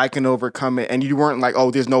obstacle is, I can overcome it. And you weren't like,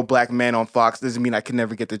 oh, there's no black man on Fox. Doesn't mean I can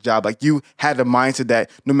never get the job. Like you had the mindset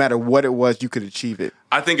that no matter what it was, you could achieve it.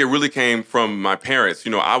 I think it really came from my parents.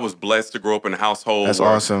 You know, I was blessed to grow up in a household That's where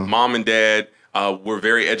awesome. mom and dad were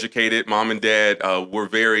very educated. Mom and dad were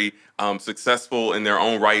very successful in their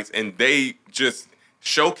own rights. And they just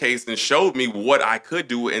showcased and showed me what I could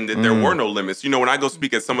do and that there were no limits. You know, when I go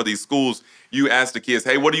speak at some of these schools, you ask the kids,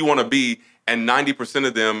 hey, what do you want to be? And 90%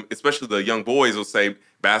 of them, especially the young boys, will say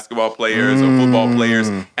basketball players or football players.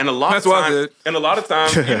 And a lot of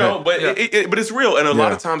times, you know, but but it's real. And a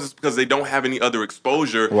lot of times it's because they don't have any other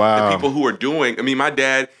exposure. Wow. The people who are doing. I mean, my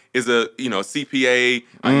dad is a CPA, he's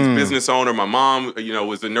a business owner. My mom,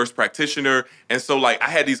 was a nurse practitioner, and so like I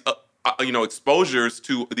had these. Exposures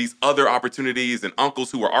to these other opportunities and uncles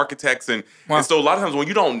who were architects. And so a lot of times when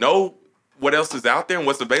you don't know what else is out there and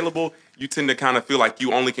what's available, you tend to kind of feel like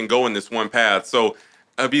you only can go in this one path. So,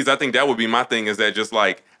 Hafeez, I think that would be my thing, is that just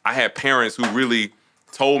like I had parents who really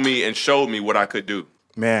told me and showed me what I could do.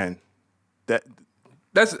 Man,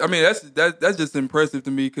 that's just impressive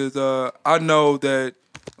to me, because I know that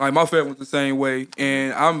like my family was the same way,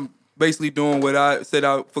 and I'm basically doing what I set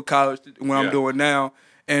out for college when I'm doing now.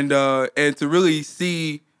 And to really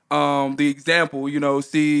see the example,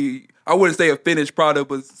 see, I wouldn't say a finished product,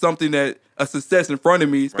 but something that a success in front of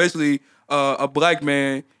me, especially a black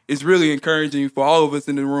man, is really encouraging for all of us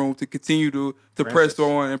in the room to continue to press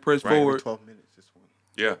on and press forward. 12 minutes, this one.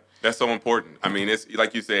 Yeah, that's so important. I mean, it's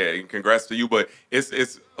like you said, and congrats to you, but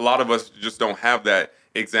it's a lot of us just don't have that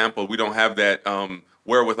example. We don't have that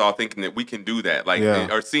wherewithal thinking that we can do that,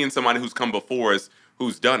 or seeing somebody who's come before us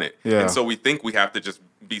who's done it. Yeah. And so we think we have to just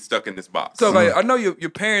be stuck in this box. So like, I know your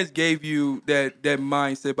parents gave you that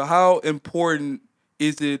mindset, but how important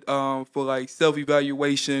is it for like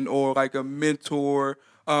self-evaluation or like a mentor?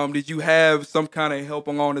 Did you have some kind of help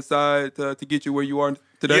along the side to get you where you are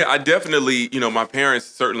today? Yeah, I definitely, my parents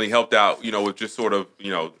certainly helped out, with just sort of,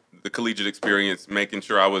 the collegiate experience, making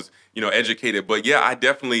sure I was, educated. But yeah, I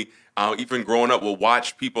definitely, even growing up, would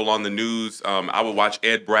watch people on the news. I would watch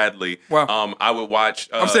Ed Bradley. Wow. I would watch.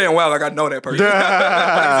 I'm saying wow, like I know that person. He's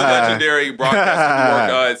a legendary broadcaster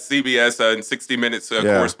who worked at CBS and 60 Minutes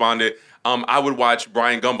correspondent. I would watch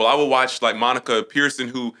Brian Gumbel. I would watch like Monica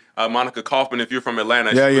Pearson, Monica Kaufman, if you're from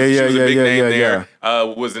Atlanta. She was a big name there.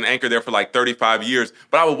 Was an anchor there for like 35 years.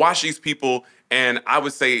 But I would watch these people, and I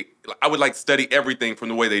would say, I would like study everything from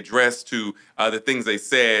the way they dressed to the things they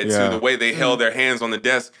said to the way they held their hands on the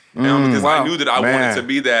desk. Because I knew that I wanted to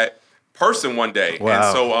be that person one day. Wow. And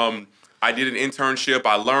so I did an internship.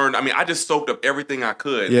 I learned. I mean, I just soaked up everything I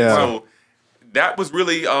could. Yeah. So that was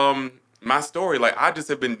really my story. Like, I just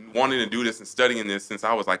have been wanting to do this and studying this since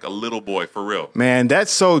I was like a little boy, for real. Man,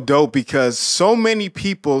 that's so dope, because so many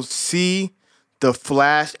people see the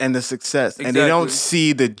flash and the success, and they don't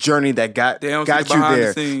see the journey that got you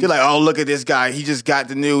there. They're like, oh, look at this guy. He just got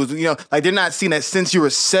the news. Like they're not seeing that since you were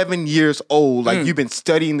 7 years old. Like you've been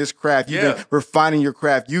studying this craft. You've been refining your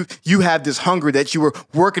craft. You have this hunger that you were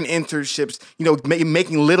working internships,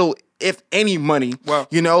 making little, if any, money,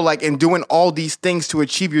 and doing all these things to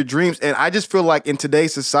achieve your dreams. And I just feel like in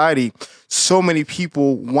today's society, so many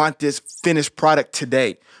people want this finished product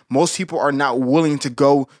today. Most people are not willing to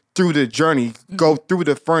go through the journey, go through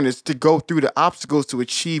the furnace, to go through the obstacles to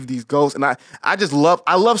achieve these goals. And I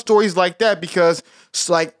love stories like that, because it's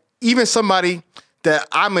like even somebody that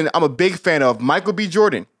I'm a big fan of, Michael B.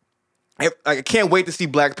 Jordan. I can't wait to see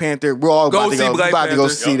Black Panther. We're all about to go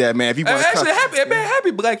see that, man. If you want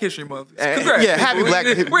happy Black History Month. Congrats. Yeah, happy Black.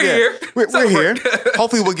 We're here. We're here.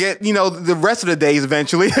 Hopefully, we'll get the rest of the days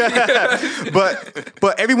eventually.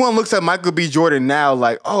 but everyone looks at Michael B. Jordan now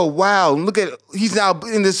like, oh wow, he's now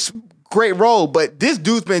in this great role. But this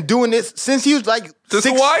dude's been doing this since he was like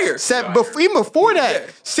The Wire. Even before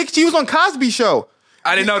that. 6 years on Cosby Show.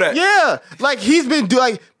 I didn't know that. Yeah, like he's been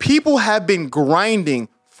people have been grinding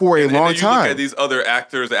for a long time. Look at these other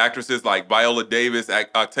actors, actresses like Viola Davis,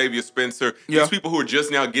 Octavia Spencer, these people who are just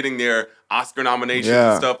now getting their Oscar nominations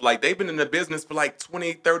and stuff. Like, they've been in the business for like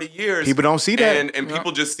 20, 30 years. People don't see that. And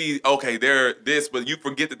people just see, okay, they're this, but you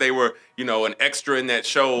forget that they were, an extra in that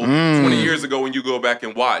show 20 years ago when you go back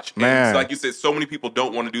and watch. Man. And like you said, so many people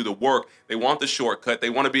don't want to do the work. They want the shortcut. They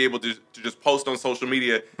want to be able to just post on social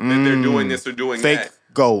media that they're doing this or doing fake that.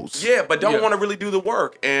 goals. Yeah, but don't want to really do the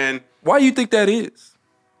work. And why do you think that is?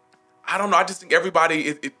 I don't know. I just think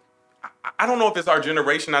everybody. I don't know if it's our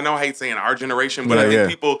generation. I know I hate saying our generation, but I think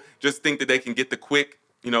people just think that they can get the quick,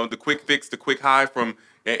 the quick fix, the quick high from,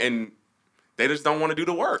 and they just don't want to do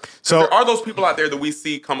the work. So there are those people out there that we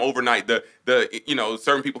see come overnight. The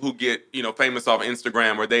certain people who get famous off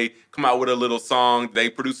Instagram, or they come out with a little song they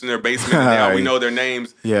produce in their basement, and now we know their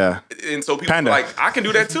names. Yeah, and so people are like, I can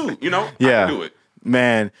do that too. Yeah. I can do it.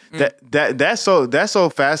 Man, that's so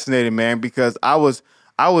fascinating, man. Because I was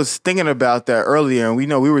thinking about that earlier, and we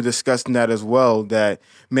were discussing that as well. That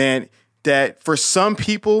for some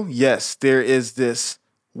people, yes, there is this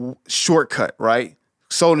shortcut, right?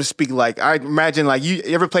 So to speak, like I imagine, like you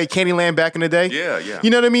ever played Candyland back in the day? Yeah, yeah.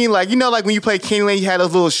 You know what I mean? Like like when you play Candyland, you had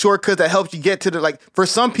those little shortcuts that helped you get to the For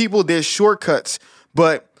some people, there's shortcuts,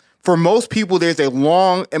 but for most people, there's a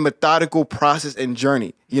long and methodical process and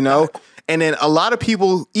journey. And then a lot of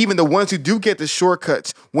people, even the ones who do get the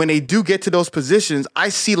shortcuts, when they do get to those positions, I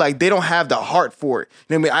see like they don't have the heart for it.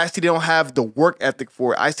 You know what I mean? I see they don't have the work ethic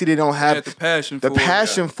for it. I see they don't have the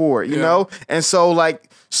passion for it, you know? And so like,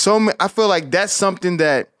 I feel like that's something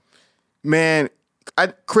that, man,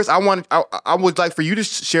 Chris, I would like for you to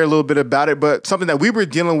share a little bit about it, but something that we were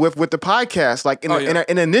dealing with the podcast, like in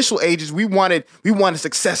the initial ages, we wanted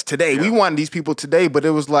success today. Yeah. We wanted these people today, but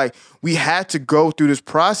it was like we had to go through this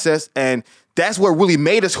process, and that's what really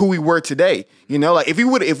made us who we were today. Like if we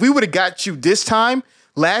would have got you this time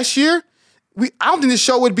last year, I don't think the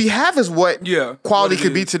show would be half as what quality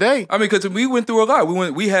could be today. I mean, because we went through a lot.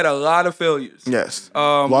 We had a lot of failures. Yes,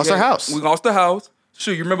 lost our house. We lost the house.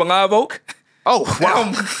 Sure, you remember Live Oak? Oh,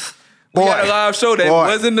 wow. We had a live show that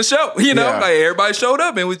wasn't the show, like everybody showed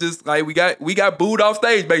up and we just like we got booed off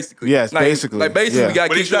stage basically. Yes, like, basically. we got kicked out.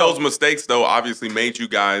 But each of those mistakes though obviously made you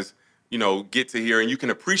guys, get to here and you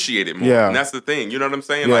can appreciate it more. Yeah. And that's the thing. You know what I'm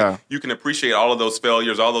saying? Yeah. Like you can appreciate all of those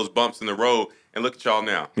failures, all those bumps in the road, and look at y'all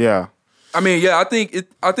now. Yeah. I mean, I think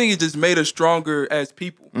it just made us stronger as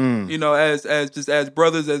people. As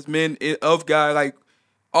brothers, as men of God, like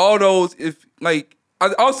all those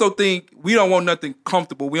I also think we don't want nothing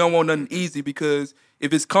comfortable. We don't want nothing easy because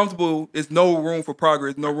if it's comfortable, it's no room for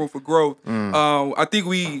progress, no room for growth. I think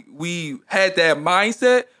we had that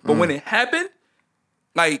mindset, but when it happened,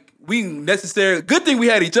 like good thing we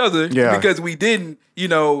had each other because we didn't, ain't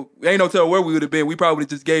no telling where we would have been. We probably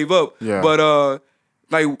just gave up. Yeah. But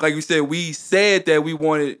like you said, we said that we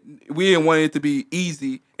didn't want it to be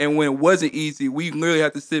easy, and when it wasn't easy, we literally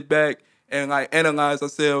had to sit back and like analyze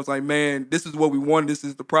ourselves, like, man, this is what we want. This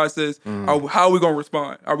is the process. How are we gonna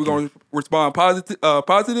respond? Are we gonna respond positive,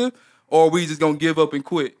 or are we just gonna give up and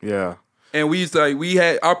quit? Yeah. And we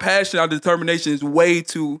had our passion, our determination is way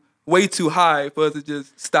too high for us to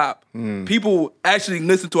just stop. People actually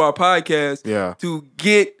listen to our podcast to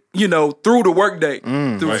get through the workday,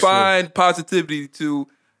 to find positivity. To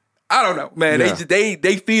I don't know, man.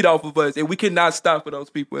 They feed off of us, and we cannot stop for those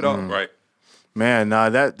people at all. Right. Man, nah,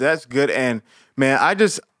 that's good. And man, I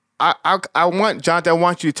want Jonathan, I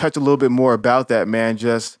want you to touch a little bit more about that, man.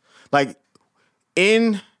 Just like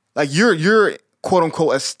you're quote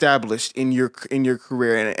unquote established in your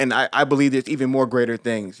career, and I believe there's even more greater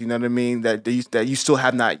things. You know what I mean? That you still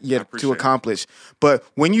have not yet to accomplish. But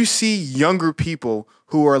when you see younger people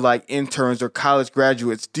who are like interns or college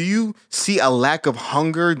graduates, do you see a lack of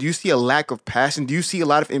hunger? Do you see a lack of passion? Do you see a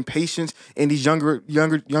lot of impatience in these younger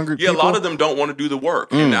people? Yeah, a lot of them don't want to do the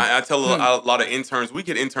work. And I tell a lot of interns, we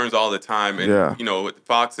get interns all the time, and at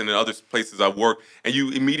Fox and in other places I've worked, and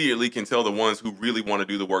you immediately can tell the ones who really want to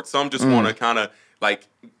do the work. Some just want to kind of like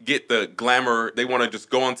get the glamour. They want to just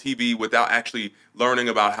go on TV without actually learning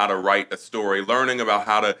about how to write a story, learning about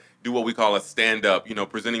how to do what we call a stand-up,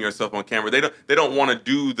 presenting yourself on camera. They don't want to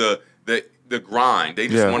do the grind. They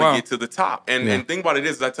just want to get to the top. And the thing about it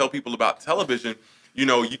is I tell people about television,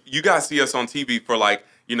 you guys see us on TV for like,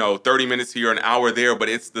 30 minutes here, an hour there, but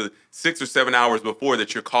it's the 6 or 7 hours before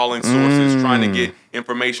that you're calling sources, trying to get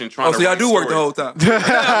information, trying to I do work the whole time. Pulled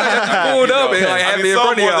up and like have me in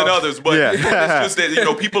front of more y'all. than others, but it's just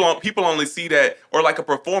that, people only see that, or like a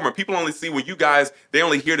performer, people only see when you guys, they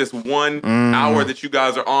only hear this 1 hour that you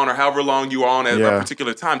guys are on, or however long you are on at a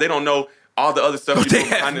particular time. They don't know all the other stuff you do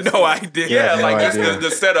behind the scenes. No idea. Yeah, like just the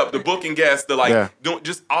setup, the booking guests, the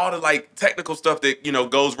just all the like technical stuff that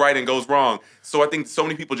goes right and goes wrong. So I think so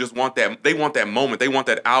many people just want that. They want that moment. They want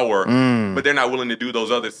that hour, but they're not willing to do those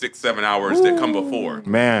other 6-7 hours that come before.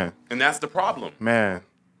 Man, and that's the problem. Man,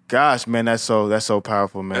 gosh, man, that's so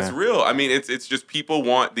powerful, man. That's real. I mean, it's just people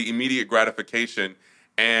want the immediate gratification,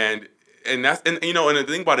 and that's and the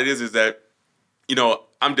thing about it is that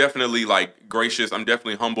I'm definitely like gracious. I'm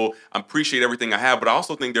definitely humble. I appreciate everything I have, but I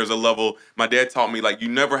also think there's a level. My dad taught me like you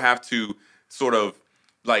never have to sort of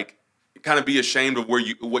like kind of be ashamed of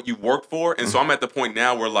what you worked for. And so I'm at the point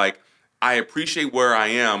now where like I appreciate where I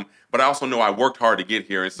am, but I also know I worked hard to get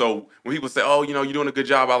here. And so when people say, "Oh, you're doing a good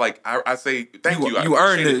job," I say, "Thank you. You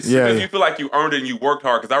earned this." Because you feel like you earned it and you worked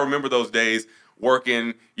hard. Because I remember those days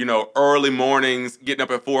working, early mornings, getting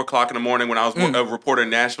up at 4:00 in the morning when I was a reporter in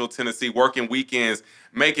Nashville, Tennessee, working weekends,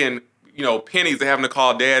 making pennies, and having to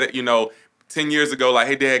call dad, 10 years ago, like,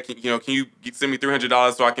 "Hey, Dad, can you send me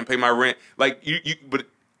 $300 so I can pay my rent?" Like but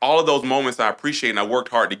all of those moments I appreciate, and I worked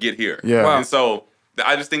hard to get here. Yeah. Wow. And so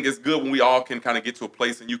I just think it's good when we all can kind of get to a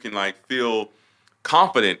place and you can like feel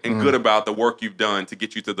confident and good about the work you've done to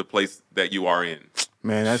get you to the place that you are in.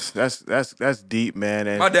 Man, that's deep, man.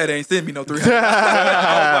 And My dad ain't sent me no 300.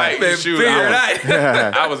 I was like, shoot,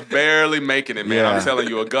 I was Right. barely making it, man. Yeah. I'm telling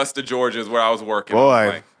you, Augusta, Georgia is where I was working.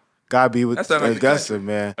 boy, God be with That sound like the Augusta, country.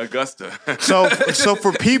 man. Augusta. So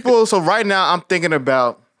for people, so right now I'm thinking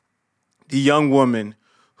about the young woman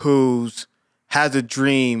who's has a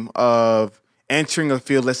dream of entering a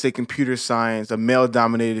field, let's say computer science, a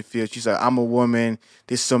male-dominated field. She's like, I'm a woman.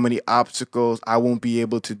 There's so many obstacles. I won't be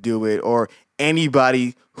able to do it. Or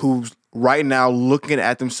anybody who's right now looking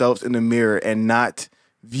at themselves in the mirror and not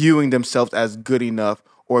viewing themselves as good enough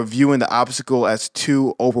or viewing the obstacle as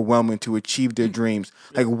too overwhelming to achieve their dreams.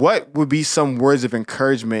 Like, what would be some words of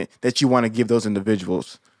encouragement that you want to give those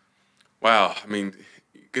individuals? Wow. I mean,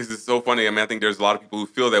 because it's so funny. I mean, I think there's a lot of people who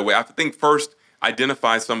feel that way. I think first,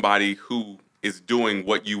 identify somebody who is doing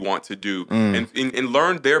what you want to do and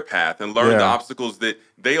learn their path and learn the obstacles that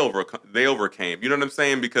they overcame. You know what I'm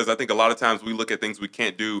saying? Because I think a lot of times we look at things we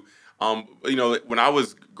can't do. When I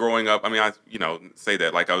was growing up, I mean, I say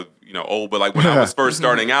that like I was, old, but like when I was first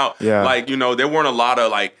starting out, there weren't a lot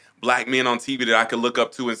of like black men on TV that I could look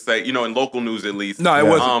up to and say, in local news at least. No, it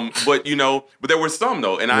wasn't. But there were some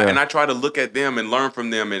though, and I try to look at them and learn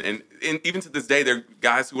from them, and even to this day, there are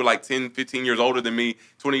guys who are like 10, 15 years older than me,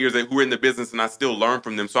 20 years who are in the business, and I still learn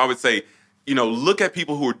from them. So I would say, look at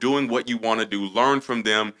people who are doing what you want to do, learn from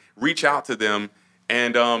them, reach out to them,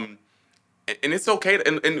 and it's okay to,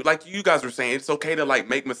 and like you guys were saying, it's okay to like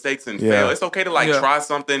make mistakes and fail. It's okay to like try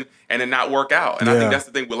something and it not work out. And I think that's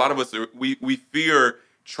the thing. A lot of us we fear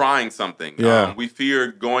trying something. We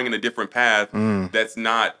fear going in a different path that's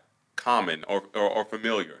not common or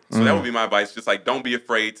familiar. So that would be my advice. Just like don't be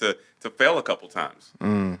afraid to fail a couple times.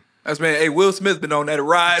 That's man. Hey, Will Smith's been on that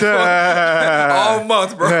ride all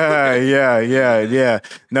month, bro. Yeah.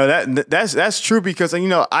 No, that's true because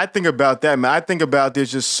I think about that, man. I think about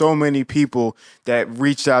there's just so many people that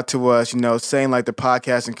reached out to us, saying like the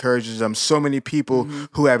podcast encourages them. So many people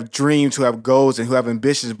who have dreams, who have goals, and who have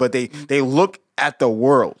ambitions, but they look at the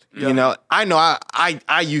world. Yeah. I know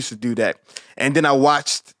I used to do that, and then I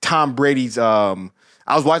watched Tom Brady's. I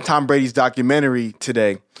was watching Tom Brady's documentary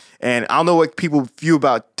today. And I don't know what people view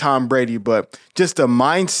about Tom Brady, but just the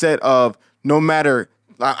mindset of no matter.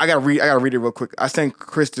 I gotta read it real quick. I sent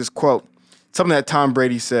Chris this quote, something that Tom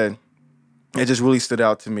Brady said. It just really stood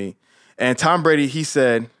out to me. And Tom Brady, he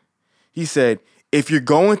said, if you're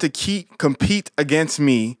going to compete against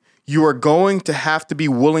me, you are going to have to be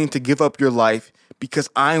willing to give up your life because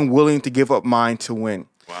I'm willing to give up mine to win.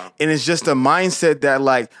 Wow. And it's just a mindset that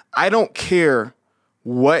like I don't care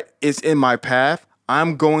what is in my path.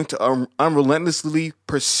 I'm going to unrelentlessly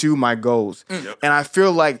pursue my goals. Yep. And I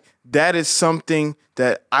feel like that is something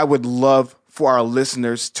that I would love for our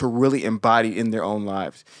listeners to really embody in their own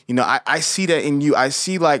lives. I see that in you. I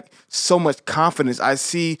see like so much confidence. I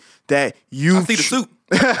see that you. I see the suit.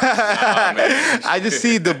 I just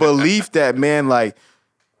see the belief that, man, like,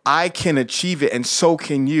 I can achieve it and so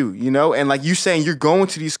can you, And like you saying, you're going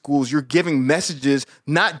to these schools, you're giving messages,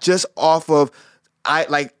 not just off of,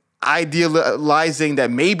 idealizing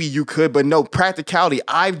that maybe you could, but no, practicality.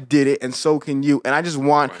 I did it and so can you. And I just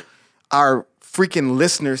want our freaking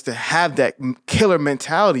listeners to have that killer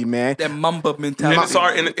mentality, man. That Mamba mentality. And it's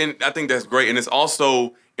hard, and I think that's great. And it's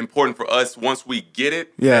also important for us once we get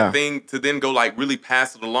it, that thing to then go like really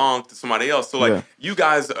pass it along to somebody else. So like you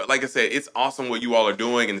guys, like I said, it's awesome what you all are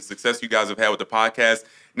doing and the success you guys have had with the podcast.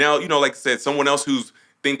 Now, like I said, someone else who's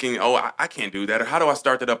thinking, oh, I can't do that, or how do I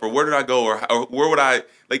start that up, or where did I go, or where would I,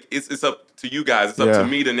 like, it's up to you guys. It's up to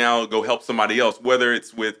me to now go help somebody else, whether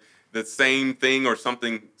it's with the same thing or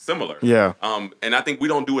something similar. Yeah. And I think we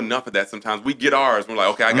don't do enough of that sometimes. We get ours. We're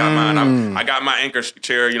like, okay, I got mine. I got my anchor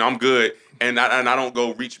chair. I'm good. And I don't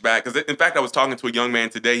go reach back. Because, in fact, I was talking to a young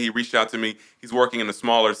man today. He reached out to me. He's working in a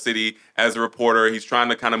smaller city as a reporter. He's trying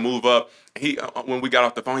to kind of move up. When we got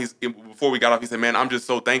off the phone, before we got off, he said, man, I'm just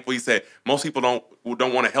so thankful. He said, most people don't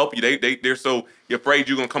want to help you. They're so afraid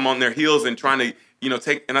you're going to come on their heels and trying to,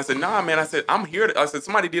 take. And I said, nah, man. I said, I'm here. I said,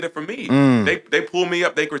 somebody did it for me. They pulled me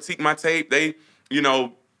up. They critiqued my tape. They,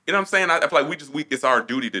 You know what I'm saying? I feel like it's our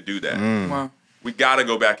duty to do that. Wow. We got to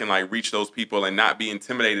go back and like reach those people and not be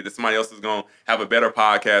intimidated that somebody else is going to have a better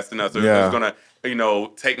podcast than us or is going to,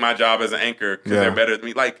 take my job as an anchor because they're better than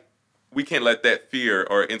me. Like, we can't let that fear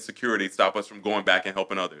or insecurity stop us from going back and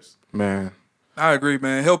helping others. Man. I agree,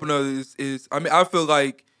 man. Helping others I feel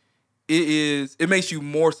like it makes you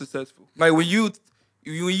more successful. Like when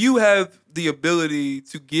you have the ability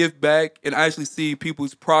to give back and actually see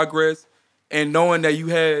people's progress and knowing that you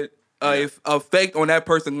had an effect on that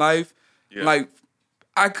person's life, like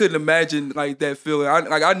I couldn't imagine like that feeling.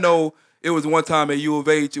 I know it was one time at U of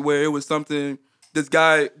H where it was something, this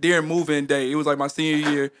guy during move-in day, it was like my senior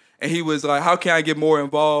year, and he was like, how can I get more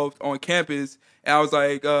involved on campus? And I was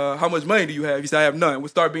like, how much money do you have? He said, I have none. We'll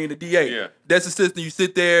start being the DA. Yeah. That's the system. You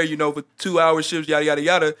sit there, for 2-hour shifts, yada, yada,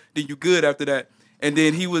 yada, then you good after that. And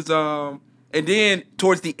then he was, and then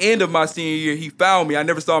towards the end of my senior year, he found me. I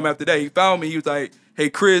never saw him after that. He found me. He was like, hey,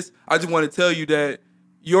 Chris, I just want to tell you that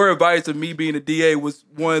your advice of me being a DA was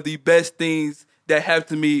one of the best things that happened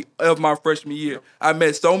to me of my freshman year. I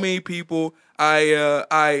met so many people.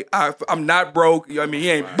 I'm not broke. I mean, he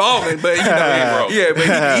ain't balling, but he ain't broke. Yeah, but he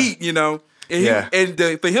can eat,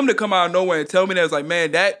 And for him to come out of nowhere and tell me that, I was like,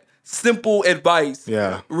 man, that simple advice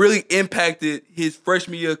really impacted his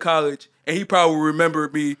freshman year of college, and he probably will remember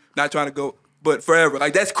me not trying to go, but forever.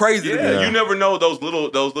 Like, that's crazy to me. Yeah, you never know those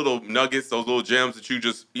little nuggets, those little gems that you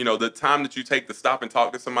just, the time that you take to stop and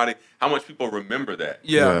talk to somebody, how much people remember that.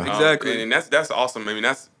 Yeah. Exactly. And that's awesome. I mean,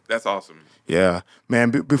 that's awesome. Yeah, man.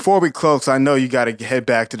 Before we close, I know you got to head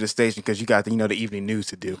back to the station because you got the evening news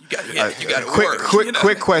to do. You got to work.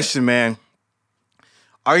 Quick question, man.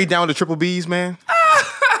 Are you down with the Triple B's, man?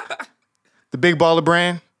 The Big Baller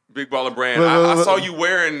brand? Big Baller brand. I saw you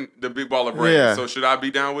wearing the Big Baller brand, so should I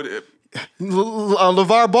be down with it?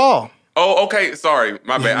 LeVar Ball. Oh, okay. Sorry,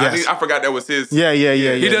 my bad. Yes. I forgot that was his. Yeah.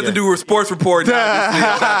 He doesn't do a sports report now.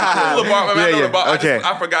 I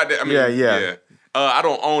forgot that. I mean, yeah. I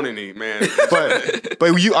don't own any, man. but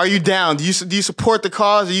are you down? Do you support the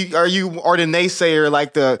cause? Are you the naysayer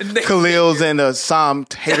like the Khalils and the Sam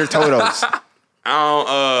Hater Totos?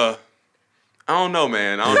 I don't know,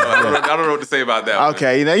 man. I don't know what to say about that.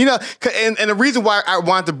 Okay, and the reason why I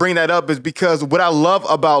wanted to bring that up is because what I love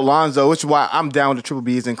about Lonzo, which is why I'm down with the Triple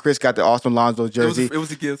B's, and Chris got the awesome Lonzo jersey. It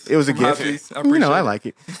was a gift. It was a gift. Hafeez. I appreciate I like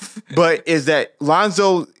it. But is that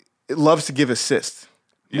Lonzo loves to give assists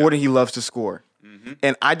more than he loves to score. Mm-hmm.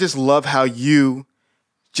 And I just love how you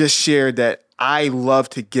just shared that I love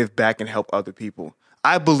to give back and help other people.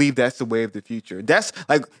 I believe that's the way of the future. That's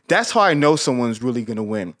how I know someone's really gonna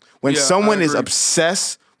win. When someone is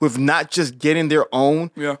obsessed with not just getting their own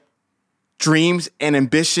dreams and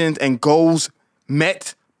ambitions and goals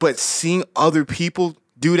met, but seeing other people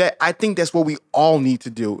do that. I think that's what we all need to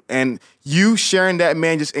do. And you sharing that,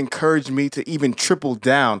 man, just encouraged me to even triple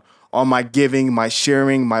down on my giving, my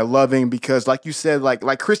sharing, my loving, because like you said,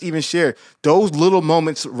 like Chris even shared, those little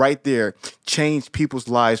moments right there change people's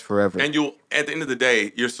lives forever. And at the end of the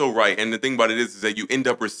day, you're so right. And the thing about it is that you end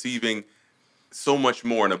up receiving so much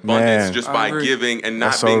more in abundance just by giving and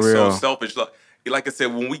not being so selfish. Like I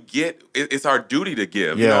said, when we get, it's our duty to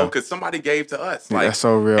give, because somebody gave to us. Like, that's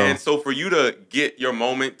so real. And so for you to get your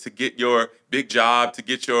moment, to get your big job, to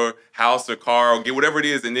get your house or car, or get whatever it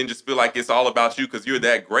is, and then just feel like it's all about you because you're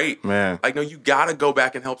that great. Man. Like, no, you got to go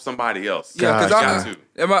back and help somebody else. Yeah, because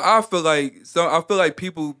I feel like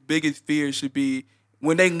people's biggest fear should be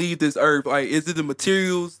when they leave this earth, like, is it the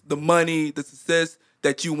materials, the money, the success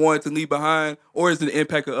that you wanted to leave behind, or is it the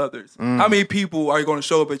impact of others? How many people are going to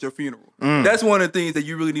show up at your funeral? That's one of the things that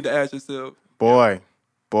you really need to ask yourself. Boy,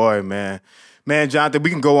 man. Man, Jonathan,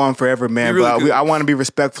 we can go on forever, man. Really but I want to be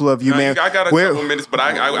respectful of you, man. I got a couple minutes, but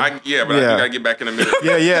I gotta get back in a minute.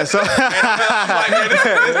 Yeah. So, I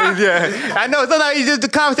know sometimes the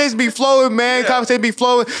conversation be flowing, man. Conversation be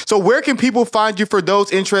flowing. So, where can people find you for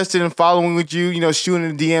those interested in following with you? Shooting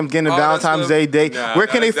in the DMs, getting a Valentine's Day date. Where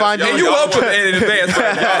can they find you? And you welcome in advance.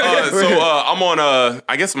 I'm on.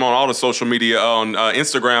 I guess I'm on all the social media. On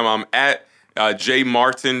Instagram, I'm at J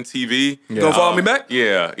Martin TV. Gonna follow me back?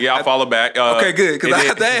 Yeah, I'll follow back. Okay, good, because I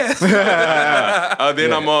have to ask.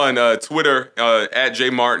 Then I'm on Twitter at J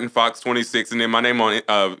Martin Fox 26, and then my name on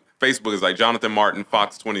Facebook is like Jonathan Martin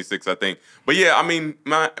Fox 26, I think. But yeah, I mean,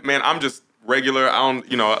 I'm just regular. I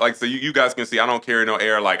don't, like so you guys can see, I don't carry no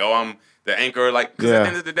air like, oh, I'm the anchor. Like, because at the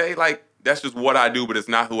end of the day, like, that's just what I do, but it's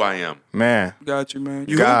not who I am. Man. Got you, man.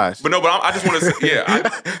 Gosh. But no, I just want to say,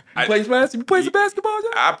 You play some basketball,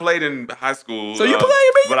 John? I played in high school. So you play,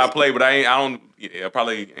 man? But I played, but I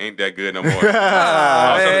probably ain't that good no more.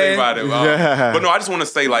 I was thinking about it. But no, I just want to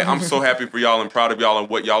say, like, I'm so happy for y'all and proud of y'all and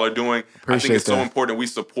what y'all are doing. I think it's so important we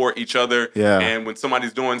support each other. Yeah. And when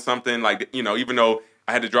somebody's doing something, like, you know, even though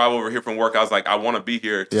I had to drive over here from work, I was like, I want to be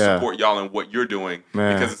here to support y'all and what you're doing.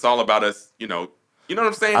 Man. Because it's all about us, you know what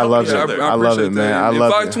I'm saying? I love it. I love it, man. I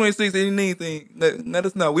love it. If 26 anything, let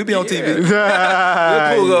us know. We be on TV.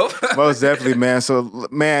 We'll pull up. Most definitely, man. So,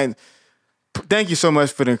 man, thank you so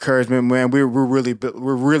much for the encouragement, man. We're really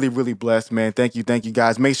blessed, man. Thank you,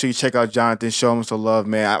 guys. Make sure you check out Jonathan. Show him some love,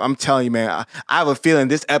 man. I'm telling you, man. I have a feeling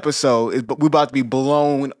this episode we're about to be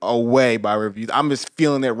blown away by reviews. I'm just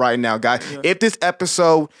feeling it right now, guys. Yeah. If this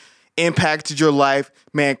episode impacted your life,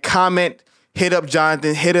 man, comment. Hit up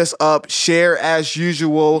Jonathan, hit us up, share as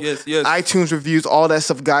usual. Yes. iTunes reviews, all that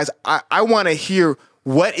stuff, guys. I want to hear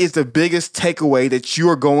what is the biggest takeaway that you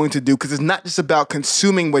are going to do, because it's not just about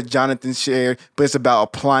consuming what Jonathan shared, but it's about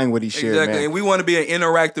applying what he shared, exactly. man. And we want to be an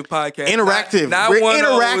interactive podcast. Interactive. We're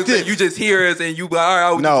interactive. You just hear us and you go,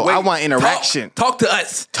 all right. No, I want interaction. Talk to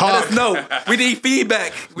us. Let us know. We need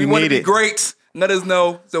feedback. We want to be great. Let us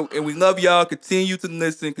know. And we love y'all. Continue to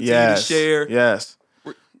listen. Continue to share. Yes.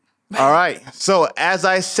 All right. So, as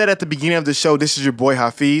I said at the beginning of the show, this is your boy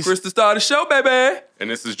Hafeez. Chris, the star of the show, baby. And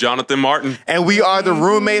this is Jonathan Martin. And we are the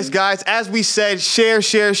roommates, guys. As we said, share,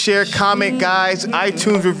 comment, guys.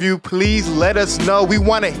 iTunes review, please let us know. We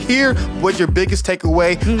want to hear what your biggest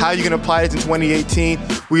takeaway, how you're going to apply this in 2018.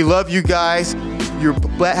 We love you guys.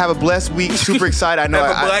 Have a blessed week. Super excited. I know.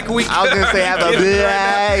 Have a black week. I was going to say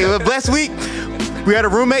have a blessed week. We are the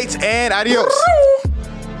roommates, and adios.